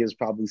 which I think is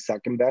probably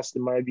second best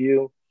in my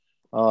view.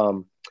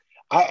 Um,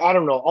 I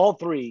don't know, all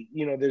three,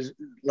 there's,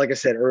 like I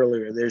said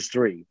earlier, there's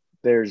three.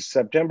 There's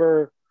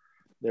September,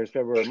 there's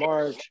February,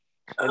 March,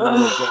 and then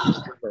there's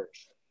January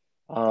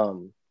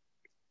 1st.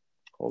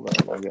 Hold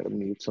on, I gotta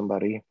mute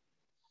somebody.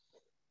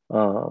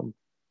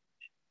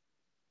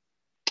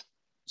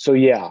 So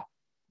yeah,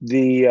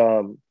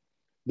 the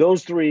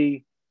those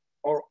three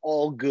are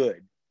all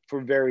good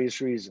for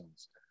various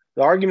reasons.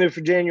 The argument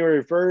for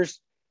January 1st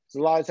is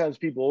a lot of times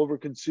people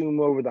overconsume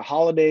over the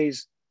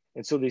holidays,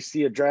 and so they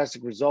see a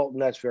drastic result,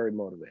 and that's very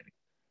motivating.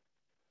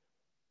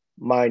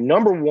 My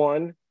number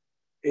one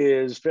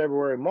is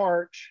February,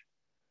 March,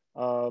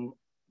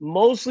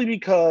 mostly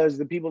because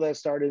the people that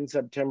started in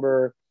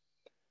September,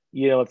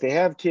 if they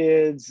have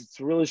kids, it's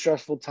a really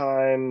stressful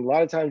time. A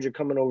lot of times you're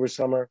coming over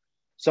summer.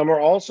 Summer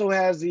also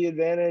has the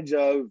advantage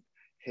of,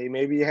 hey,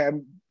 maybe you have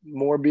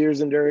more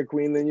beers in Dairy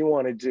Queen than you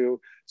wanted to.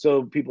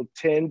 So people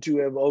tend to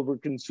have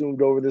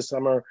overconsumed over the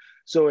summer.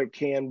 So it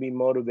can be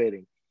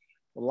motivating.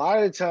 A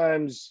lot of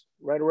times,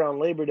 right around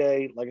Labor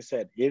Day, like I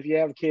said, if you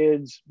have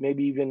kids,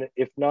 maybe even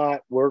if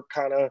not, we're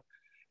kind of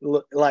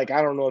like,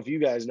 I don't know if you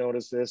guys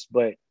noticed this,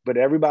 but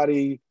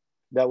everybody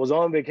that was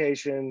on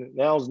vacation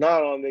now is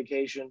not on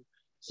vacation.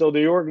 So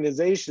the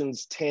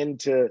organizations tend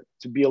to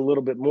be a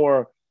little bit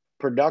more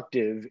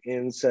productive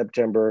in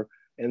September,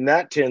 and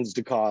that tends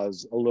to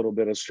cause a little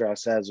bit of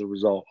stress as a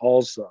result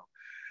also.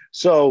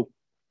 So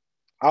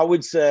I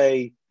would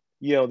say,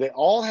 they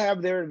all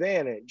have their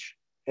advantage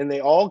and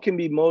they all can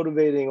be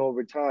motivating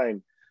over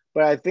time.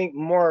 But I think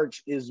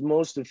March is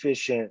most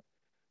efficient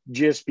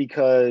just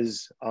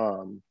because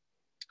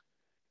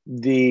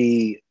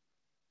the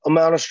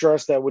amount of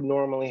stress that would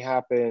normally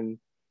happen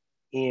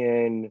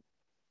in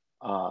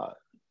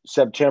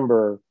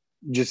September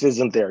just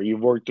isn't there.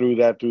 You've worked through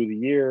that through the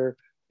year.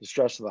 The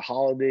stress of the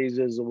holidays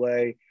is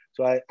away.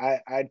 So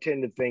I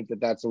tend to think that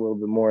that's a little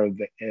bit more of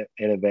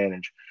an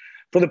advantage.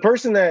 For the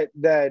person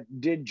that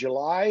did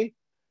July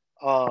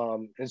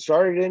and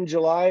started in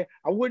July,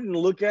 I wouldn't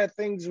look at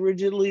things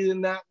rigidly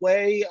in that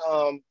way.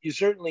 You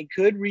certainly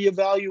could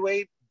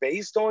reevaluate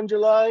based on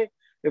July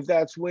if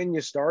that's when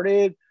you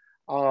started.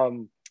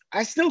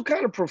 I still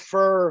kind of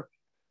prefer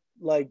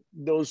like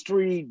those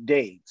 3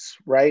 dates,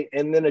 right?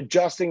 And then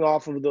adjusting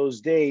off of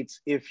those dates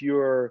if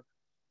you're,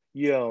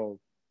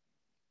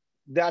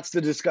 that's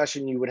the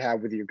discussion you would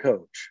have with your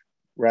coach,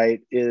 right?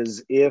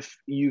 Is if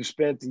you've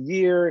spent a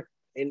year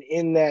and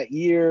in that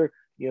year,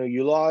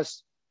 you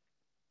lost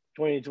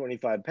 20 to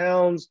 25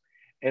 pounds,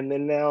 and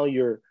then now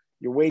your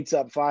weight's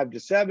up 5 to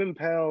 7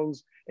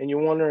 pounds, and you're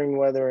wondering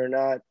whether or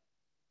not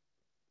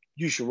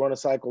you should run a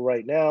cycle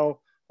right now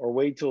or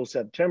wait till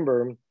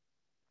September.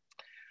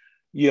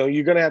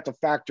 You're going to have to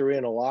factor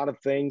in a lot of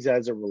things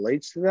as it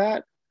relates to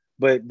that,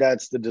 but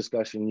that's the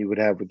discussion you would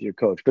have with your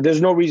coach. But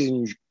there's no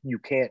reason you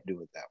can't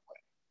do it that way.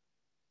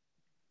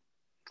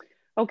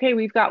 Okay,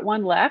 we've got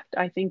one left.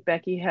 I think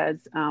Becky has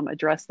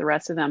addressed the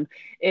rest of them.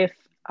 If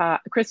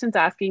Kristen's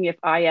asking if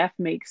IF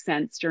makes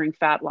sense during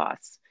fat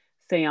loss,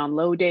 say on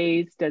low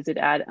days, does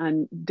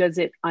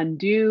it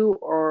undo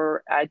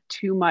or add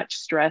too much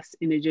stress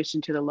in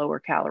addition to the lower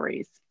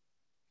calories?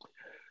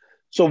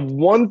 So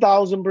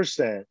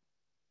 1000%,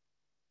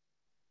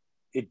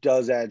 it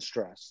does add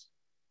stress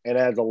and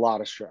adds a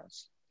lot of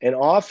stress. And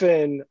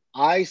often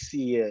I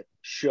see it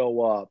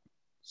show up.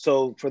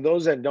 So for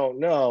those that don't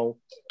know,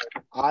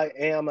 I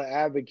am an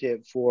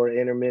advocate for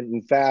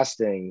intermittent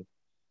fasting,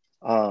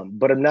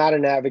 but I'm not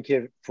an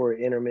advocate for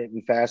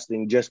intermittent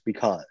fasting just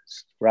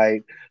because,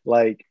 right?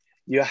 Like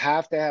you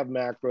have to have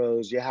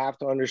macros, you have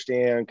to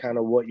understand kind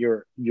of what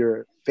your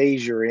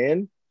phase you're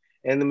in.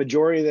 And the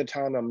majority of the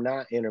time I'm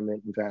not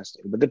intermittent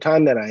fasting, but the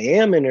time that I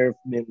am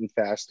intermittent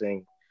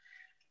fasting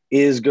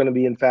is going to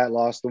be in fat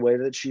loss the way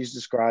that she's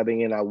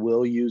describing, and I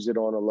will use it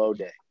on a low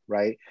day,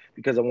 right?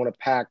 Because I want to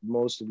pack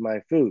most of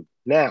my food.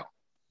 Now,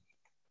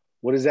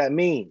 what does that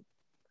mean?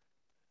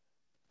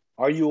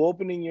 Are you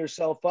opening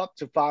yourself up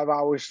to 5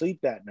 hours sleep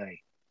that night?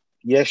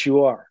 Yes,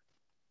 you are,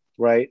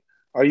 right?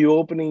 Are you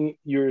opening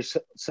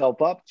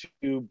yourself up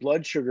to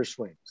blood sugar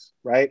swings,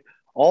 right?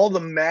 All the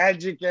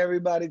magic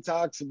everybody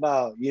talks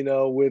about,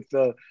 with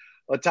the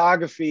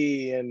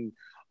autophagy and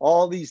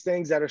all these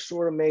things that are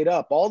sort of made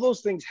up. All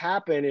those things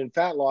happen in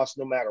fat loss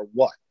no matter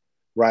what,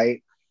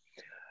 right?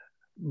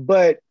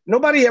 But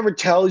nobody ever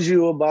tells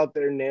you about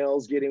their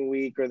nails getting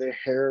weak or their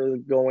hair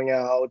going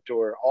out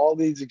or all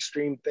these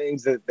extreme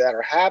things that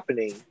are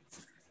happening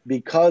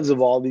because of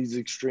all these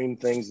extreme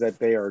things that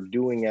they are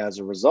doing as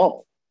a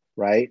result,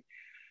 right?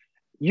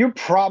 You're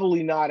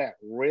probably not at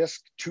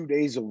risk 2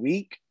 days a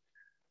week,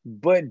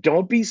 but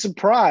don't be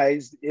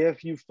surprised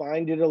if you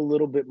find it a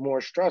little bit more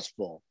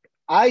stressful.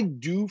 I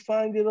do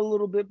find it a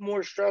little bit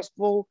more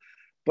stressful,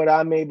 but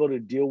I'm able to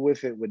deal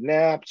with it with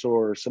naps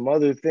or some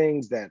other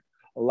things that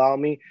allow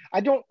me.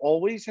 I don't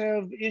always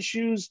have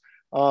issues.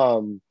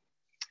 Um,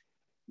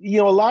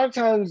 a lot of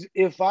times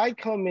if I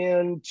come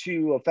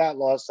into a fat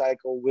loss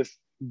cycle with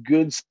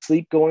good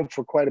sleep going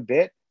for quite a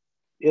bit,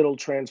 it'll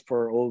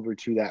transfer over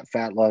to that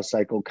fat loss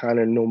cycle kind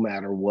of no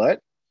matter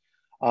what.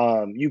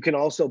 You can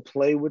also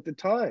play with the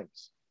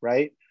times,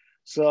 right?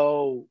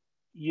 So,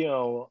 you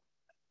know,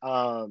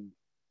 um,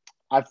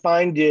 I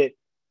find it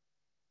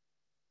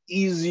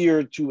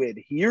easier to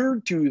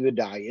adhere to the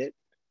diet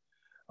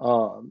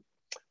um,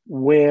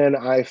 when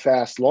I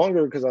fast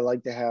longer because I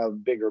like to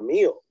have bigger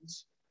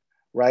meals,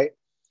 right?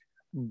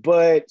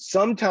 But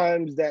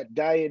sometimes that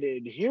diet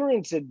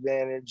adherence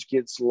advantage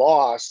gets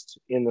lost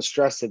in the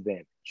stress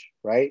advantage,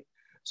 right?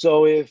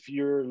 So if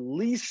you're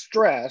least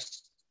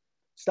stressed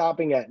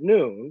stopping at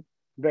noon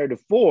compared to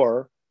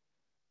 4,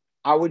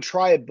 I would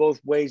try it both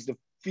ways to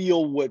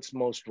feel what's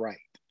most right,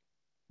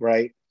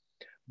 right?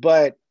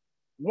 But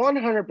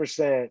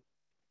 100%,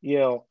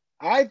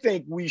 I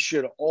think we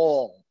should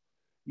all,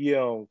 you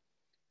know,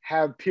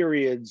 have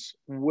periods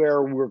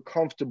where we're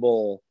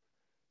comfortable,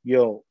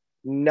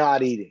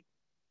 not eating,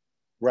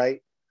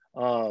 right?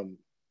 Um,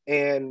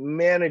 and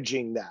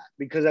managing that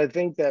because I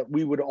think that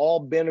we would all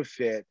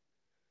benefit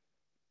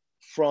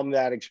from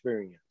that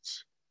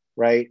experience,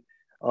 right?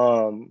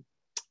 Um,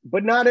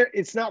 but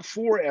it's not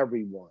for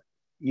everyone,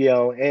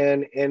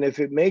 and if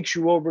it makes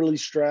you overly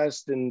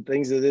stressed and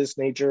things of this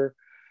nature,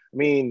 I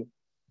mean,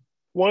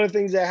 one of the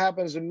things that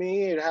happens to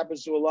me, it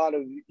happens to a lot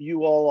of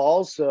you all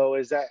also,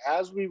 is that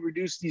as we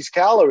reduce these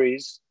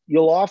calories,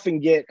 you'll often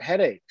get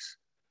headaches.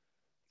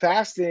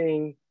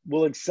 Fasting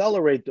will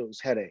accelerate those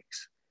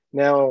headaches.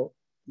 Now,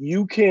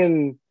 you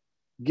can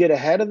get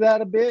ahead of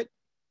that a bit,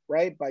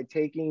 right, by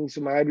taking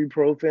some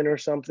ibuprofen or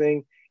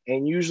something,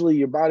 and usually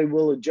your body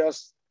will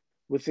adjust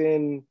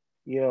within,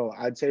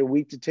 I'd say a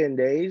week to 10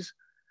 days.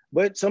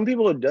 But some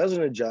people it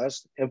doesn't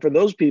adjust, and for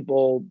those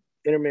people,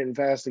 intermittent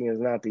fasting is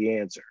not the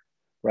answer,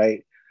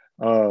 right?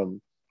 Um,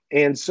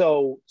 and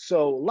so a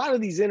lot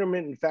of these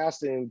intermittent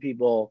fasting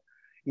people,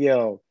 you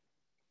know,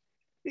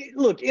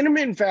 look,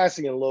 intermittent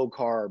fasting and low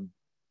carb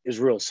is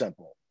real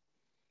simple.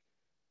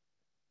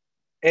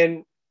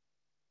 And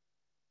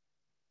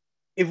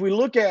if we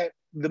look at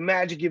the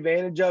magic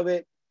advantage of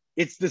it,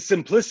 it's the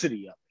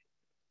simplicity of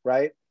it,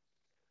 right?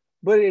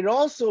 But it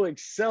also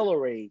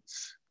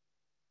accelerates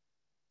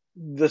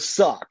the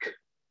suck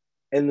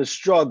and the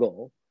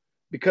struggle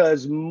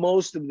because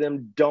most of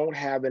them don't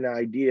have an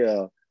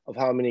idea of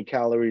how many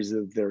calories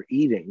that they're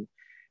eating.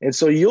 And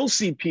so you'll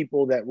see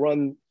people that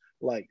run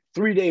like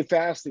 3-day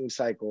fasting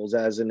cycles,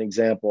 as an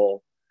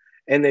example,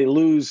 and they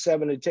lose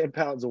 7 to 10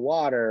 pounds of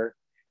water,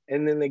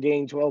 and then they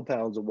gain 12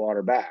 pounds of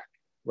water back,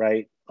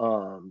 right?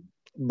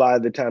 By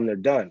the time they're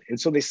done. And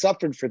so they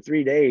suffered for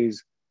 3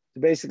 days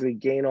to basically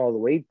gain all the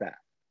weight back.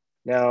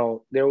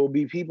 Now, there will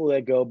be people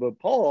that go, but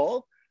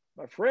Paul,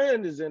 my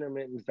friend is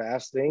intermittent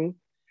fasting,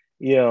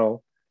 you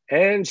know,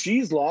 and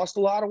she's lost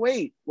a lot of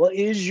weight. Well,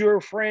 is your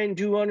friend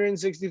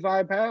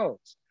 265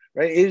 pounds,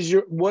 right?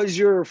 Was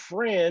your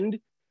friend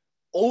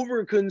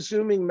over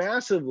consuming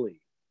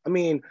massively? I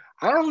mean,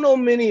 I don't know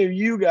many of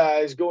you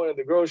guys going to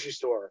the grocery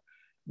store,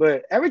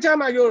 but every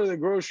time I go to the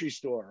grocery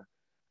store,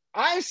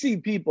 I see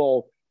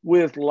people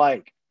with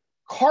like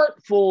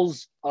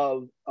cartfuls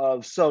of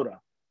soda,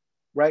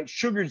 right?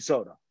 Sugared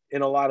soda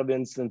in a lot of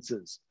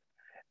instances.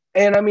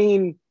 And I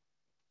mean,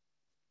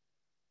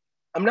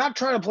 I'm not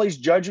trying to place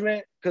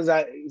judgment because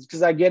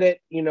I get it,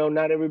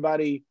 not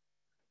everybody,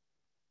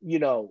 you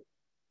know,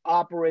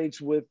 operates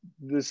with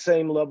the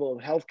same level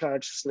of health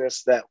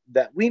consciousness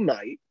that we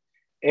might,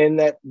 and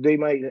that they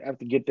might have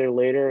to get there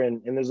later.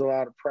 And there's a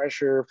lot of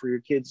pressure for your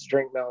kids to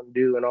drink Mountain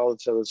Dew and all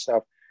this other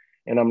stuff.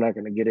 And I'm not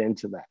going to get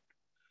into that.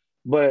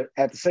 But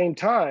at the same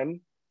time,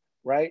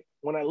 right,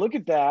 when I look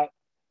at that,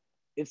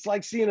 it's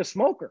like seeing a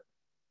smoker,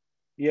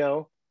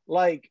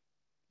 like,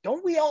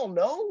 don't we all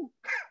know,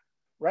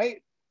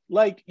 right?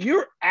 Like,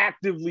 you're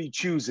actively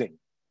choosing,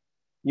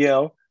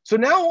 So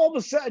now all of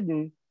a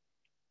sudden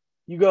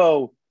you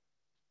go,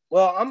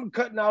 well, I'm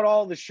cutting out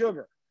all the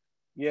sugar,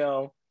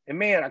 and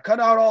man, I cut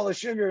out all the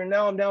sugar and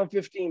now I'm down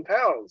 15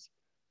 pounds.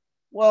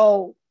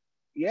 Well,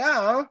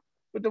 yeah,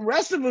 but the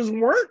rest of us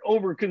weren't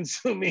over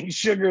consuming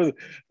sugar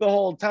the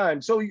whole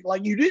time. So,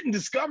 like, you didn't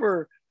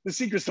discover the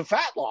secrets to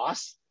fat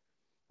loss,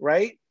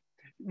 right?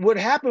 What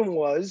happened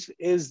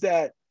is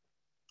that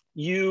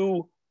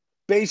you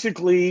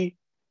basically,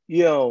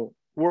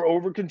 were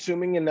over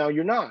consuming and now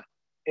you're not.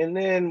 And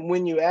then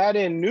when you add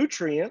in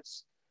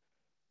nutrients,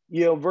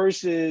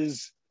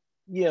 versus,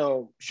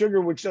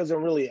 sugar, which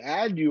doesn't really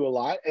add you a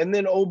lot. And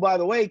then, oh, by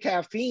the way,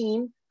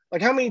 caffeine.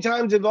 Like, how many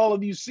times have all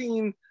of you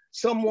seen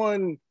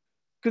someone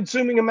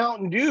consuming a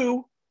Mountain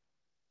Dew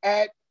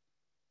at,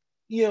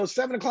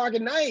 7 o'clock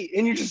at night?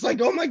 And you're just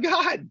like, oh my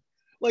God.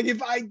 Like,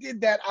 if I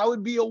did that, I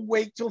would be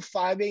awake till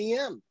 5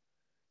 a.m.,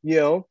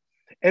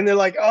 And they're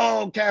like,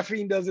 oh,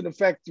 caffeine doesn't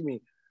affect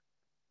me.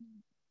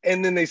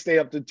 And then they stay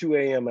up to 2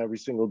 a.m. every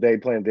single day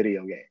playing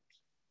video games,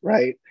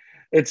 right?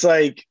 It's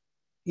like,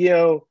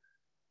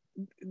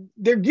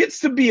 there gets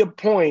to be a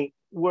point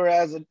where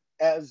as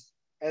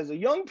as a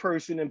young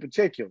person in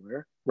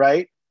particular,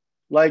 right?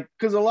 Like,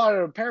 because a lot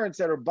of the parents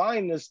that are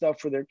buying this stuff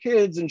for their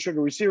kids and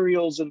sugary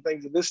cereals and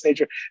things of this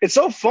nature, it's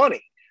so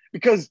funny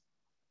because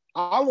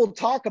I will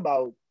talk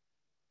about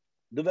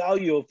the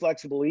value of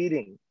flexible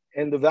eating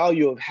and the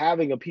value of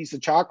having a piece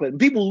of chocolate. And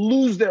people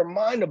lose their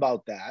mind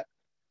about that,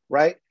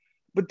 right?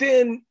 But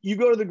then you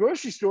go to the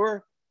grocery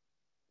store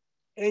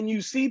and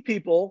you see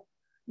people,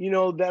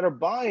 that are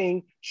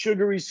buying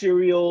sugary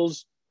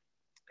cereals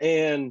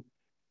and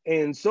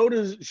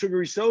sodas,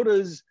 sugary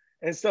sodas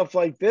and stuff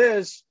like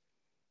this.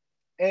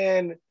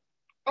 And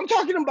I'm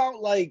talking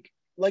about like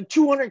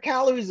 200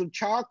 calories of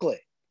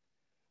chocolate,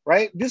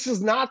 right? This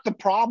is not the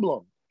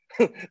problem.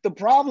 The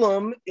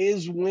problem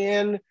is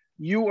when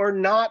you are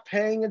not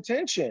paying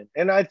attention.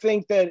 And I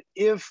think that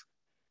if,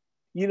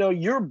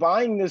 you're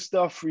buying this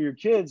stuff for your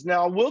kids,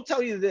 now I will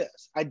tell you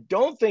this, I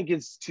don't think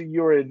it's to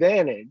your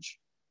advantage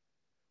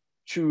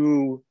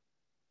to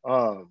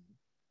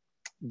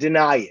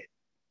deny it,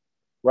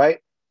 right?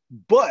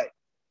 But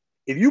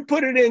if you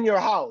put it in your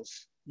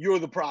house, you're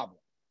the problem,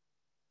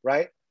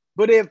 right?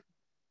 But if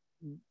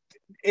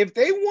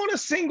they want a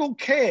single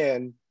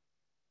can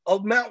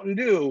of Mountain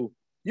Dew,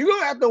 you're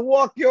gonna have to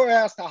walk your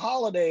ass to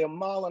Holiday 1.5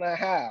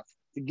 miles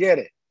to get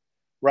it,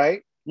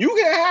 right? You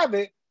can have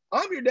it.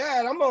 I'm your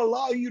dad. I'm gonna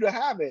allow you to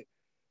have it,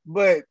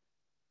 but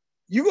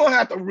you're gonna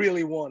have to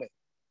really want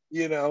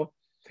it,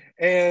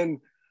 And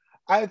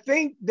I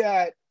think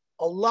that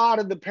a lot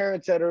of the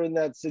parents that are in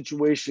that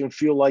situation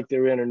feel like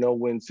they're in a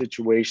no-win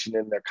situation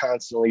and they're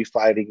constantly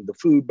fighting the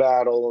food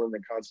battle and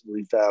they're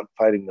constantly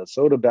fighting the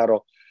soda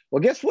battle.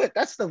 Well, guess what?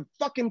 That's the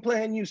fucking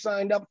plan you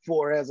signed up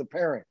for as a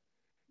parent,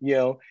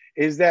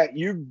 is that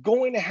you're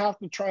going to have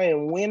to try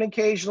and win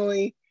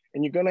occasionally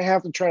and you're going to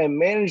have to try and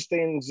manage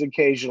things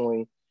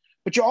occasionally,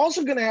 but you're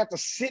also going to have to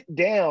sit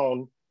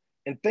down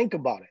and think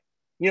about it.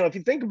 If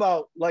you think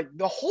about like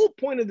the whole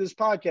point of this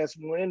podcast,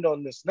 and we'll end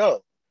on this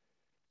note,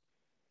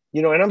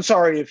 and I'm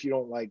sorry if you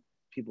don't like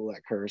people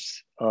that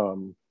curse.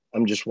 I'm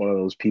just one of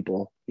those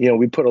people.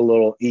 We put a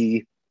little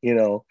E,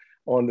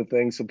 on the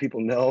thing so people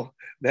know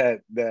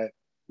that, I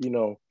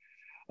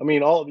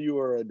mean, all of you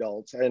are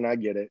adults and I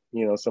get it.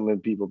 Some of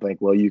the people think,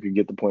 well, you could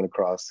get the point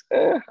across.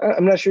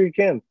 I'm not sure you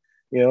can,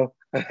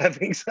 I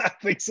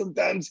think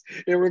sometimes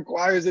it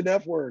requires an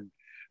F word,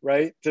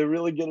 right? To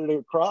really get it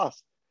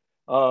across.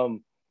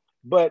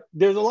 But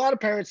there's a lot of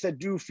parents that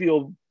do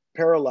feel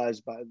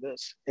paralyzed by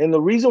this. And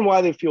the reason why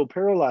they feel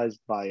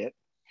paralyzed by it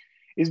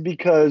is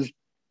because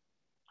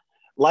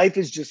life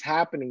is just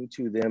happening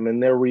to them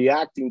and they're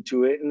reacting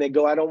to it. And they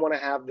go, I don't want to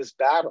have this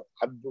battle.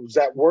 I was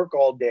at work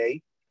all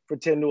day for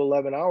 10 to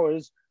 11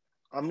 hours.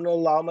 I'm going to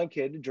allow my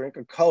kid to drink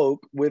a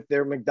Coke with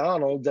their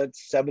McDonald's at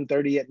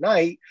 7:30 at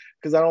night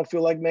because I don't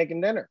feel like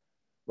making dinner,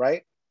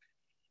 right?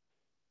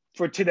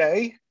 For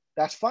today,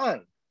 that's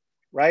fine,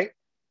 right?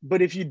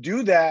 But if you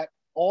do that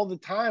all the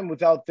time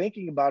without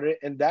thinking about it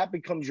and that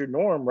becomes your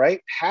norm,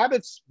 right?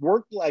 Habits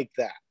work like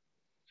that.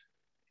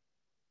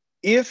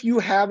 If you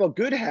have a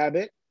good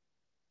habit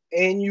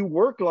and you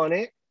work on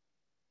it,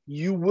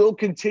 you will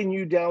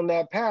continue down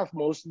that path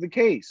most of the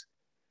case.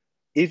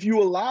 If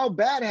you allow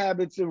bad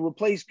habits to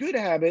replace good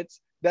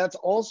habits, that's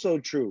also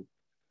true.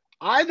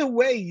 Either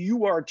way,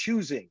 you are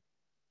choosing,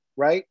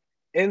 right?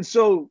 And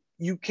so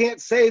you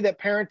can't say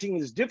that parenting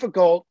is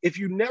difficult if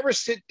you never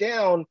sit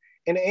down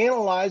and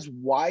analyze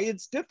why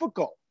it's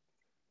difficult,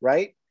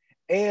 right?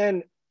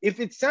 And if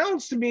it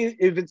sounds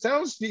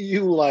to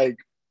you like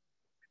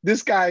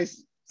this guy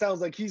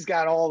sounds like he's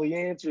got all the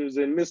answers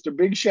and Mr.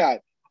 Big Shot,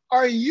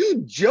 are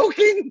you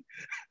joking?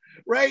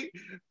 Right?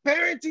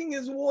 Parenting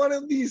is one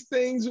of these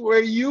things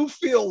where you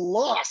feel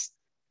lost.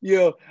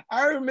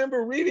 I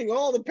remember reading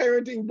all the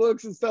parenting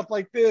books and stuff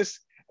like this,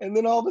 and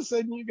then all of a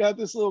sudden you got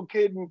this little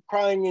kid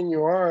crying in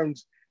your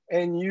arms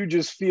and you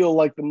just feel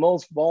like the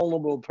most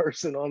vulnerable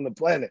person on the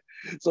planet.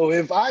 So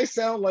if I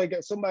sound like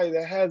somebody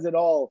that has it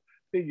all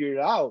figured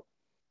out,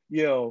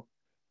 the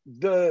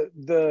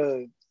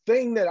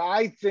thing that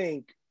I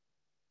think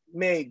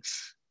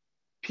makes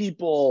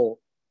people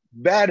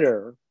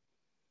better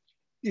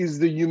is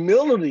the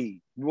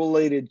humility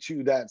related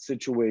to that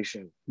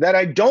situation, that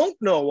I don't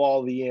know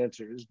all the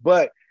answers,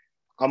 but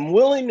I'm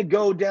willing to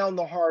go down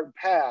the hard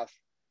path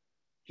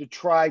to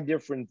try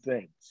different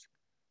things,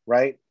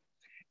 right?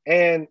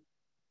 And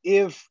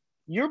if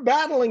you're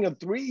battling a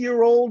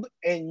 3-year-old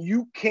and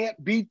you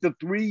can't beat the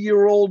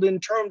 3-year-old in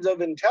terms of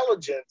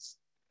intelligence,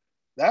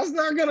 that's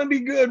not going to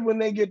be good when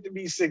they get to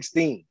be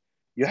 16.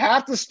 You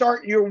have to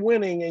start your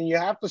winning and you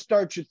have to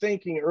start your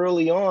thinking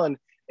early on,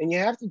 and you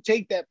have to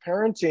take that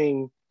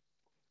parenting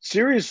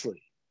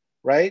seriously,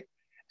 right?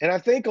 And I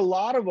think a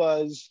lot of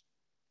us,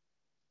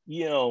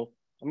 I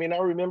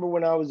remember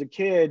when I was a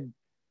kid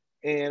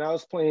and I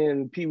was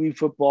playing pee-wee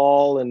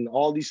football and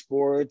all these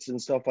sports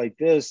and stuff like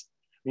this.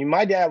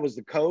 My dad was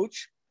the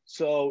coach,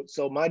 so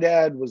my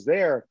dad was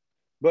there,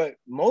 but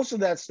most of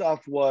that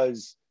stuff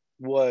was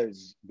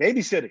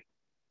babysitting,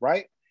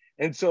 right?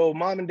 And so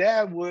mom and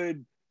dad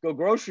would go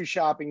grocery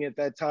shopping at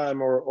that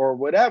time or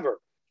whatever.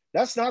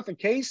 That's not the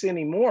case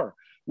anymore.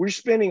 We're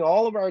spending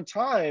all of our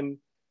time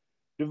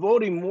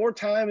devoting more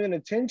time and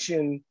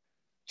attention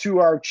to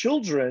our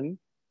children,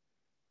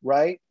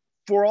 right?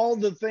 For all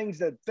the things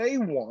that they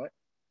want,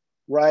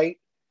 right?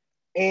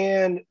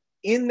 And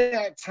in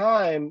that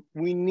time,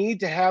 we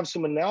need to have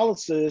some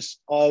analysis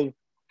of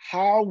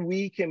how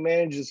we can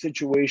manage the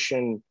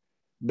situation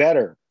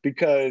better.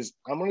 Because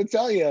I'm going to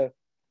tell you,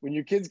 when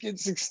your kids get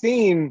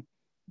 16,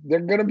 they're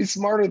going to be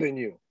smarter than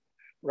you,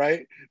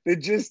 right? They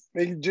just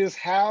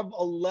have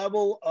a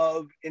level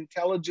of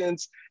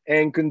intelligence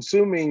and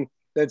consuming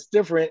that's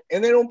different,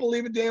 and they don't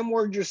believe a damn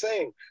word you're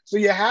saying. So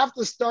you have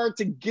to start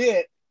to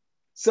get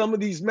some of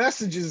these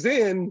messages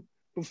in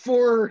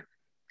before,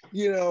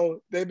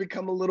 they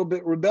become a little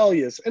bit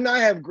rebellious. And I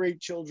have great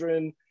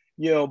children,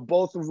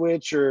 both of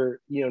which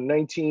are,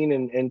 19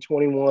 and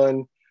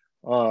 21,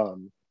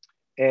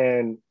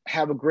 and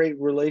have a great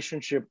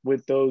relationship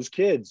with those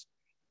kids.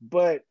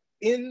 But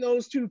in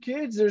those two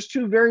kids, there's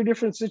two very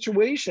different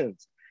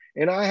situations.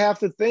 And I have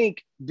to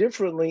think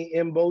differently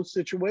in both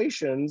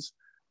situations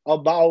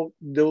about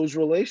those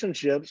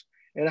relationships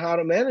and how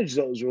to manage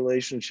those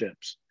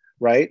relationships,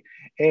 right?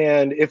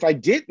 And if I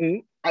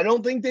didn't, I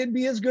don't think they'd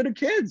be as good at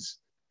kids,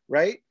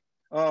 right?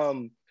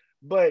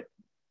 But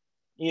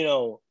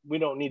we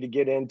don't need to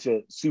get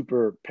into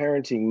super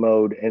parenting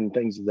mode and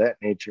things of that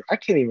nature. I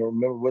can't even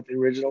remember what the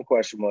original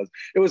question was.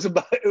 It was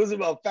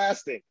about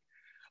fasting.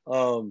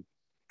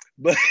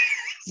 But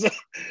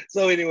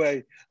so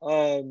anyway,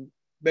 man,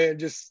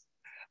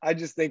 I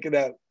just think of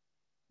that,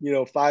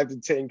 5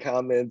 to 10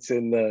 comments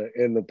in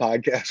the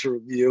podcast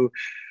review.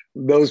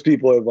 Those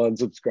people have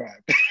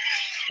unsubscribed.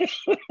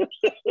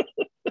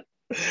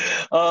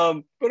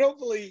 But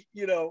hopefully,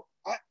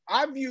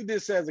 I view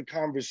this as a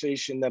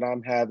conversation that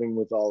I'm having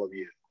with all of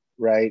you,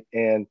 right?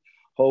 And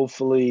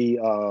hopefully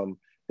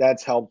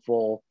that's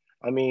helpful.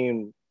 I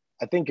mean,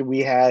 I think we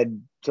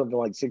had something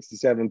like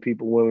 67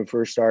 people when we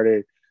first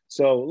started.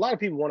 So a lot of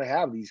people want to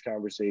have these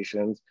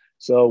conversations.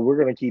 So we're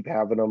going to keep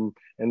having them.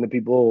 And the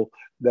people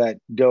that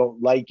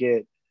don't like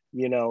it,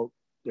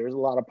 there's a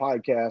lot of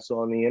podcasts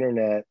on the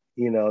internet,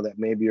 that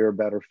maybe are a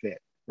better fit,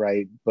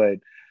 right? But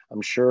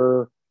I'm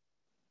sure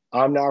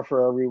I'm not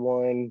for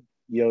everyone.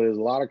 There's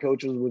a lot of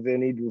coaches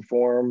within Need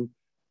Reform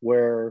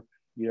where,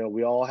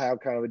 we all have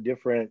kind of a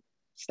different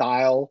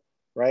style,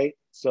 right?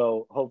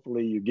 So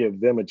hopefully you give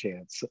them a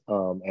chance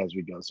as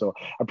we go. So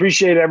I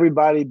appreciate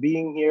everybody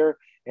being here,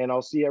 and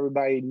I'll see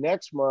everybody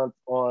next month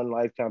on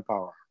Lifetime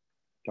Power.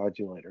 Talk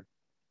to you later.